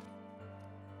 Jesus,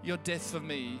 your death for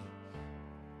me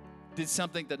did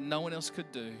something that no one else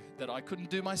could do, that I couldn't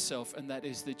do myself, and that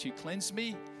is that you cleansed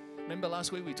me. Remember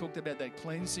last week we talked about that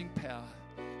cleansing power,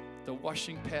 the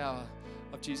washing power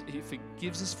of Jesus. He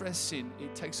forgives us for our sin. He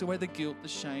takes away the guilt, the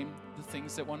shame, the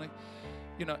things that want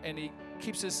to, and he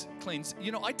keeps us cleansed.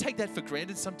 I take that for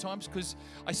granted sometimes, because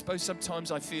I suppose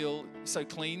sometimes I feel so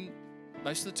clean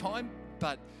most of the time,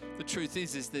 but the truth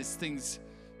is there's things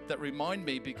that remind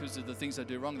me, because of the things I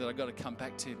do wrong, that I've got to come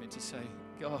back to him and to say,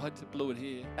 God, I blew it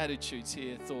here, attitudes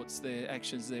here, thoughts there,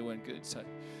 actions there weren't good. So, and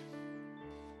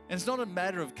it's not a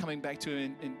matter of coming back to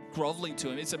him and groveling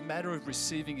to him. It's a matter of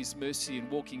receiving his mercy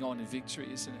and walking on in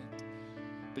victory, isn't it?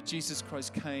 But Jesus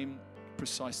Christ came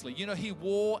precisely. He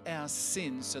wore our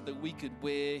sins so that we could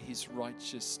wear his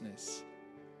righteousness.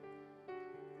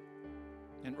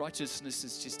 And righteousness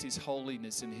is just his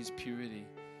holiness and his purity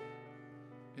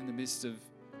in the midst of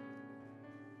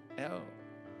our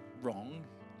wrong.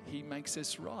 He makes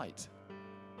us right.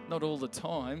 Not all the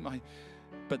time,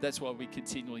 but that's why we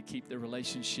continually keep the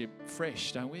relationship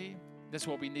fresh, don't we? That's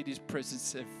why we need his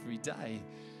presence every day,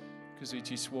 because we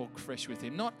just walk fresh with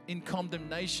him. Not in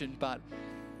condemnation, but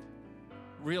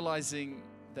realizing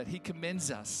that he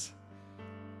commends us,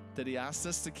 that he asks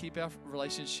us to keep our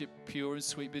relationship pure and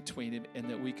sweet between him, and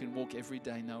that we can walk every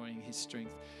day knowing his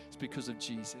strength. It's because of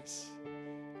Jesus.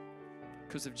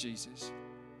 Because of Jesus.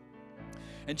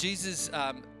 And Jesus,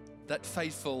 that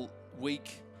faithful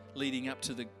week leading up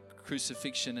to the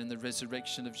crucifixion and the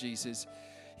resurrection of Jesus,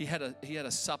 he had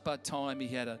a supper time. He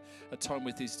had a time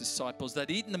with his disciples. They'd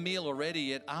eaten the meal already,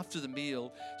 yet after the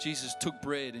meal, Jesus took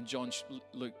bread in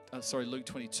Luke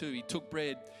 22. He took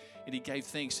bread and he gave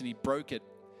thanks and he broke it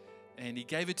and he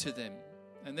gave it to them.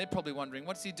 And they're probably wondering,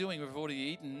 what's he doing? We've already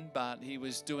eaten, but he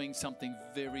was doing something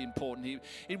very important.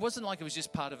 It wasn't like it was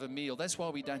just part of a meal. That's why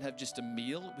we don't have just a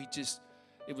meal.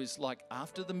 It was like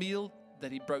after the meal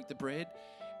that he broke the bread.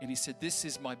 And he said, this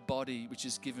is my body, which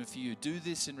is given for you. Do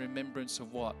this in remembrance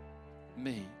of what?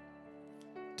 Me.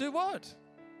 Do what?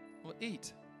 Well,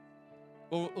 eat.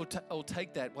 Or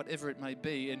take that, whatever it may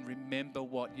be, and remember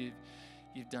what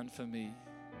you've done for me.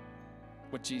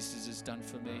 What Jesus has done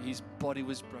for me. His body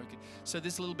was broken. So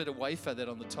this little bit of wafer that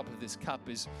on the top of this cup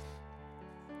is,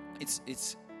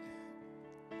 it's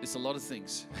a lot of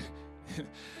things.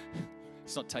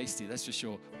 It's not tasty, that's for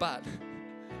sure. But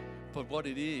what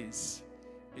it is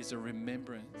a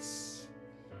remembrance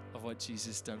of what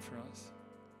Jesus done for us,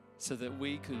 so that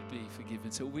we could be forgiven,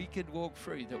 so we could walk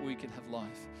free, that we could have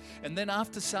life. And then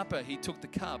after supper, he took the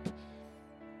cup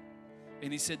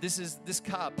and he said, this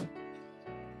cup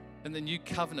and the new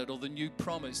covenant, or the new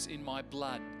promise in my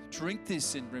blood. Drink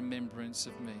this in remembrance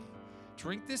of me.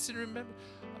 Drink this in remembrance.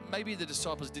 Maybe the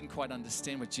disciples didn't quite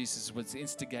understand what Jesus was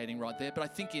instigating right there, but I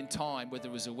think in time, whether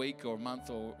it was a week or a month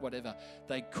or whatever,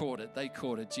 they caught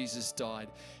it. Jesus died.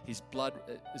 His blood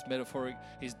is metaphoric.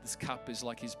 This cup is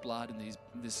like his blood, and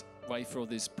this wafer or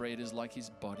this bread is like his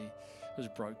body. It was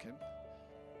broken.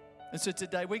 And so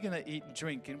today we're going to eat and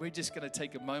drink, and we're just going to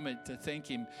take a moment to thank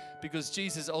him, because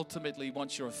Jesus ultimately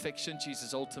wants your affection.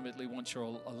 Jesus ultimately wants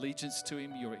your allegiance to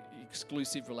him, your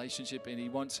exclusive relationship, and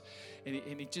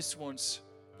he just wants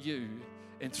you.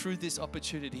 And through this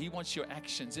opportunity, he wants your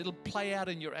actions. It'll play out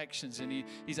in your actions, and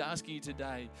he's asking you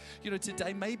today.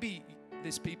 Today maybe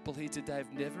there's people here today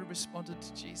have never responded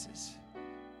to Jesus.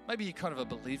 Maybe you're kind of a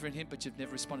believer in him, but you've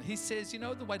never responded. He says,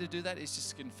 the way to do that is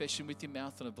just confession with your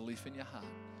mouth and a belief in your heart.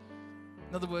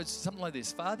 In other words, something like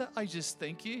this: Father, I just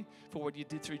thank you for what you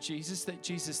did through Jesus. That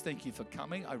Jesus, thank you for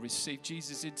coming. I receive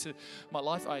Jesus into my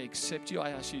life. I accept you. I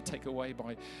ask you to take away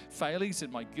my failings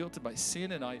and my guilt and my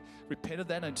sin, and I repent of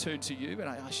that and turn to you. And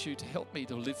I ask you to help me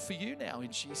to live for you now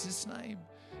in Jesus' name.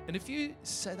 And if you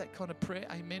say that kind of prayer,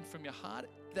 amen, from your heart,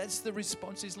 that's the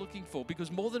response he's looking for. Because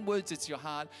more than words, it's your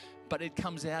heart, but it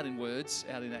comes out in words,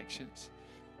 out in actions.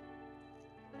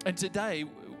 And today,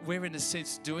 we're in a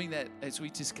sense doing that as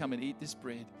we just come and eat this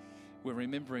bread. We're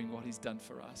remembering what he's done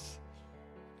for us.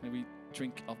 And we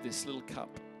drink of this little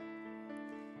cup.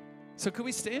 So could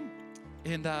we stand?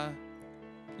 And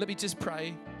let me just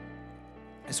pray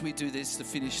as we do this to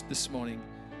finish this morning.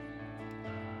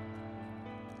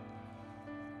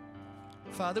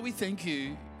 Father, we thank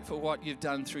you for what you've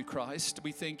done through Christ.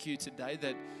 We thank you today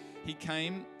that he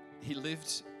came, he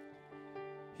lived,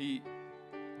 he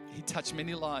touched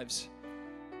many lives,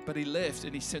 but he left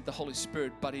and he sent the Holy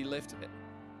Spirit, but he left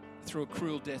through a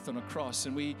cruel death on a cross.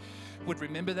 And we would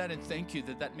remember that and thank you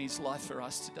that that means life for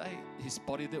us today. His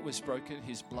body that was broken,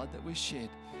 his blood that was shed.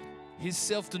 His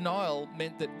self-denial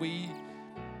meant that we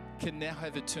can now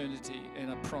have eternity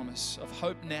and a promise of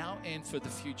hope now and for the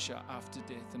future after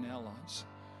death in our lives.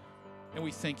 And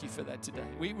we thank you for that today.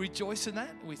 We rejoice in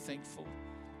that. We're thankful.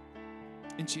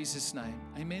 In Jesus' name,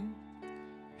 amen.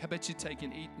 How about you take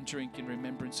and eat and drink in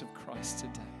remembrance of Christ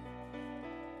today?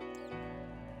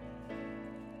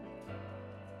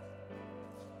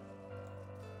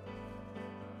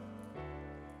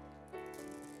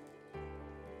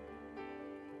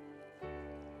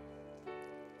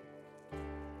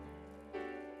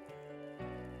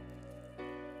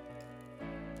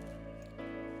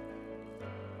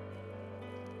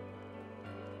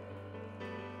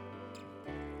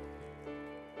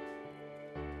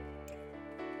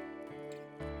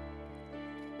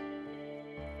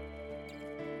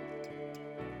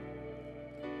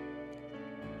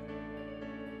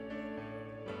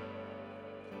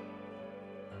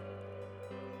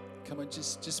 Come on,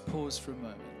 just pause for a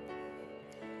moment.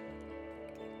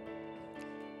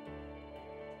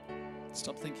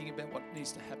 Stop thinking about what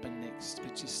needs to happen next,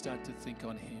 but just start to think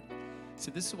on him.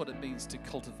 So this is what it means to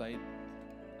cultivate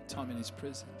time in his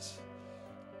presence.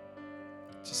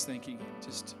 Just thanking him,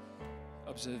 just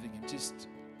observing him, just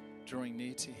drawing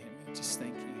near to him, and just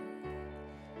thanking him.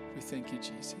 We thank you,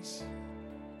 Jesus.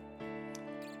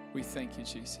 We thank you,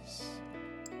 Jesus.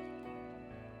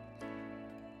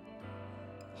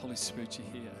 Holy Spirit,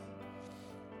 you're here.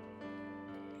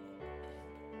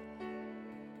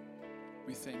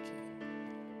 We thank you.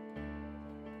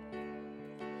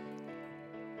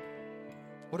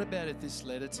 What about it, this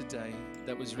letter today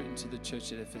that was written to the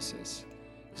church at Ephesus?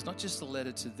 It's not just a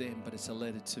letter to them, but it's a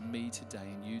letter to me today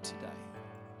and you today.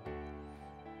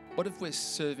 What if we're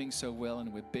serving so well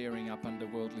and we're bearing up under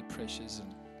worldly pressures,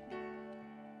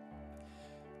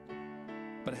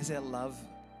 but has our love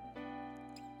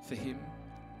for him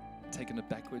taken a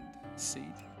backward seat?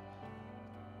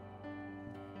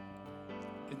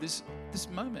 In this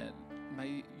moment,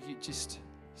 may you just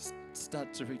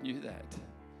start to renew that.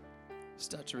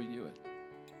 Start to renew it.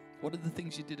 What are the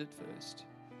things you did at first?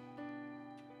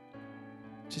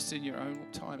 Just in your own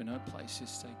time, in your own place,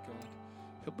 just say, God,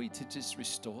 help me to just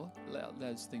restore, allow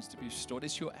those things to be restored.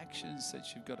 It's your actions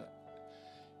that you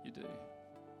do.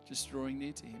 Just drawing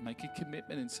near to him. Make a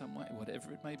commitment in some way,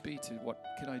 whatever it may be, to what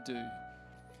can I do?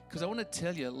 Because I want to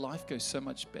tell you, life goes so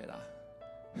much better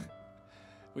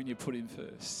when you put him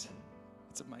first.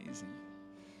 It's amazing.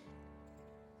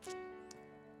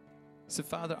 So,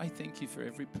 Father, I thank you for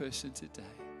every person today.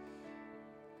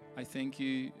 I thank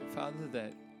you, Father,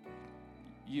 that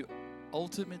you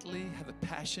ultimately have a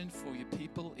passion for your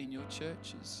people in your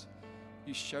churches.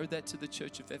 You showed that to the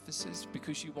church of Ephesus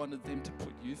because you wanted them to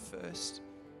put you first.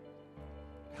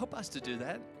 Help us to do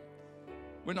that.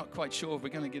 We're not quite sure if we're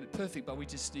going to get it perfect, but we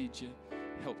just need your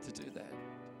help to do that.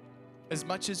 As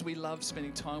much as we love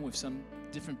spending time with some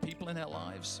different people in our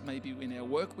lives, maybe in our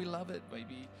work we love it,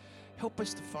 maybe help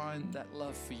us to find that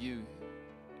love for you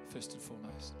first and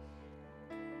foremost.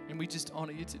 And we just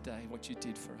honor you today, what you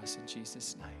did for us in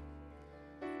Jesus' name.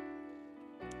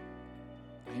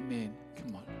 Amen.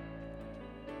 Come on.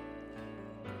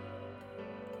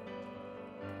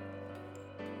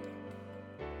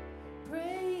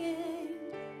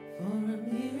 For a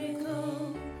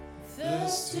miracle,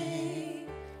 thirsty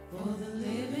for the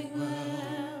living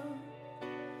well,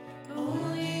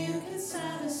 only you can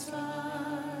satisfy.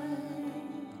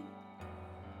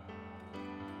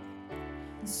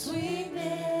 The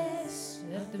sweetness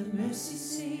of the mercy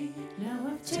seat, now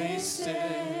I've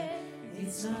tasted,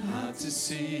 it's not hard to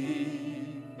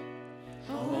see.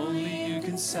 Only you can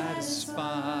can satisfy.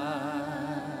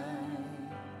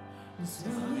 There's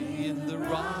honey in the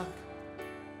rock.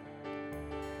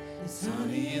 There's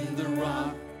honey in the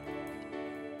rock.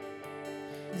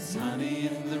 There's honey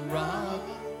in the rock.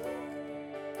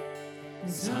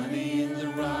 There's honey in the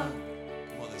rock.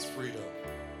 Come on, there's freedom.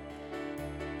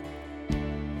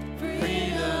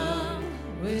 Freedom,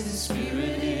 where the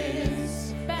Spirit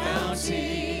is,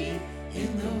 bounty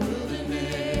in the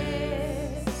wilderness.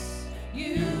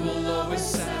 You will always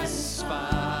satisfy.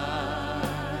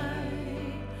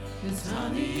 There's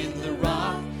honey in the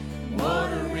rock,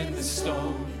 water in the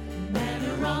stone,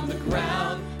 manna on the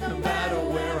ground, no matter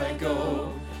where I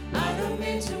go. I don't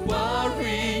need to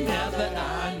worry now that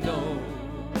I know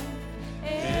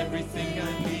everything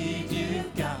I need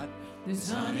you've got. There's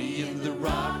honey in the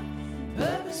rock,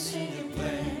 purpose in your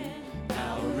plan,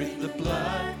 power in the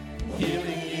blood,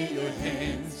 healing in your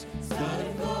hands.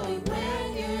 Starting going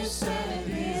when you said it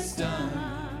is done.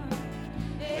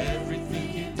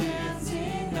 Everything you did's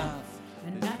enough,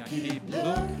 and I keep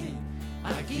looking,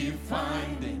 I keep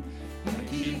finding, I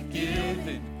keep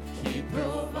giving, keep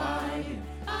providing.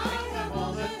 I have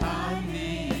all that I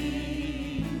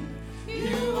need.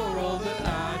 You are all that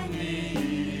I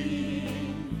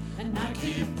need, and I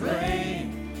keep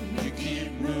praying, you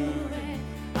keep moving,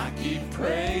 I keep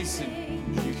praising,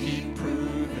 you keep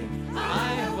proving.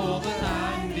 I have all that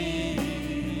I need.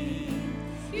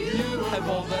 You have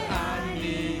all that I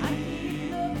need.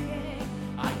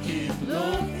 I keep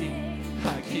looking,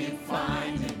 I keep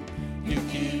finding, you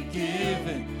keep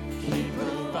giving, keep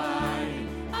providing.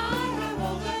 I have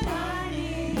all that I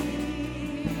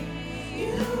need.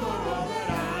 You are all that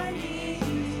I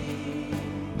need.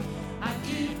 I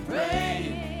keep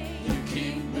praying, you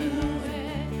keep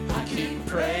moving, I keep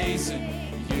praising,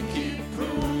 you keep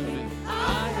proving.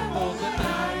 I have all that I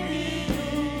need.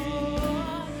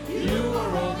 You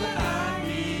are all that I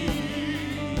need.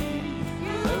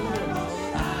 You are all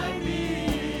that I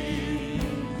need.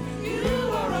 You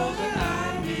are all that I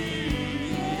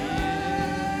need.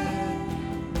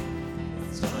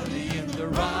 It's honey in the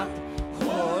rock,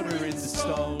 water in the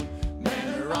stone,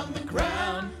 manna on the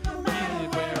ground,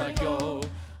 anywhere I go.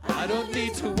 I don't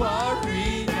need to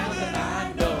worry now that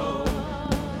I know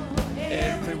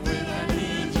everywhere I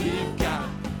need you've got.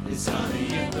 There's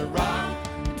honey in the rock,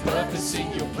 purpose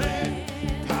in your plan,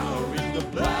 power in the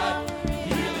blood,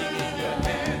 healing in your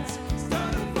hands.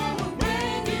 Starting from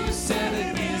when you said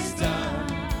it is done.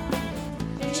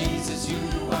 Jesus, you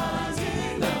are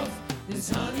enough. There's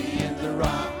honey in the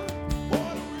rock,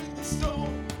 water in the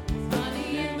stone,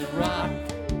 honey in the rock.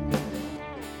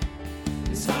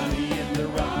 There's honey in the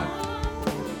rock.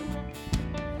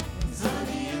 There's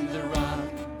honey in the rock.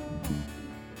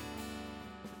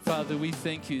 Father, we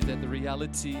thank you that the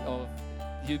reality of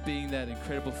you being that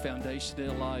incredible foundation in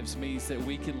our lives means that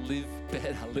we can live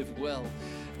better, live well,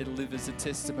 and live as a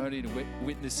testimony and a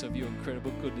witness of your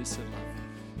incredible goodness and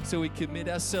love. So we commit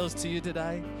ourselves to you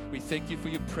today. We thank you for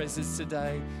your presence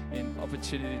today and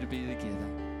opportunity to be together.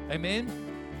 Amen.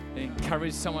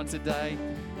 Encourage someone today.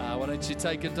 Why don't you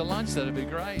take them to lunch? That'd be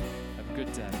great. Have a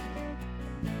good day.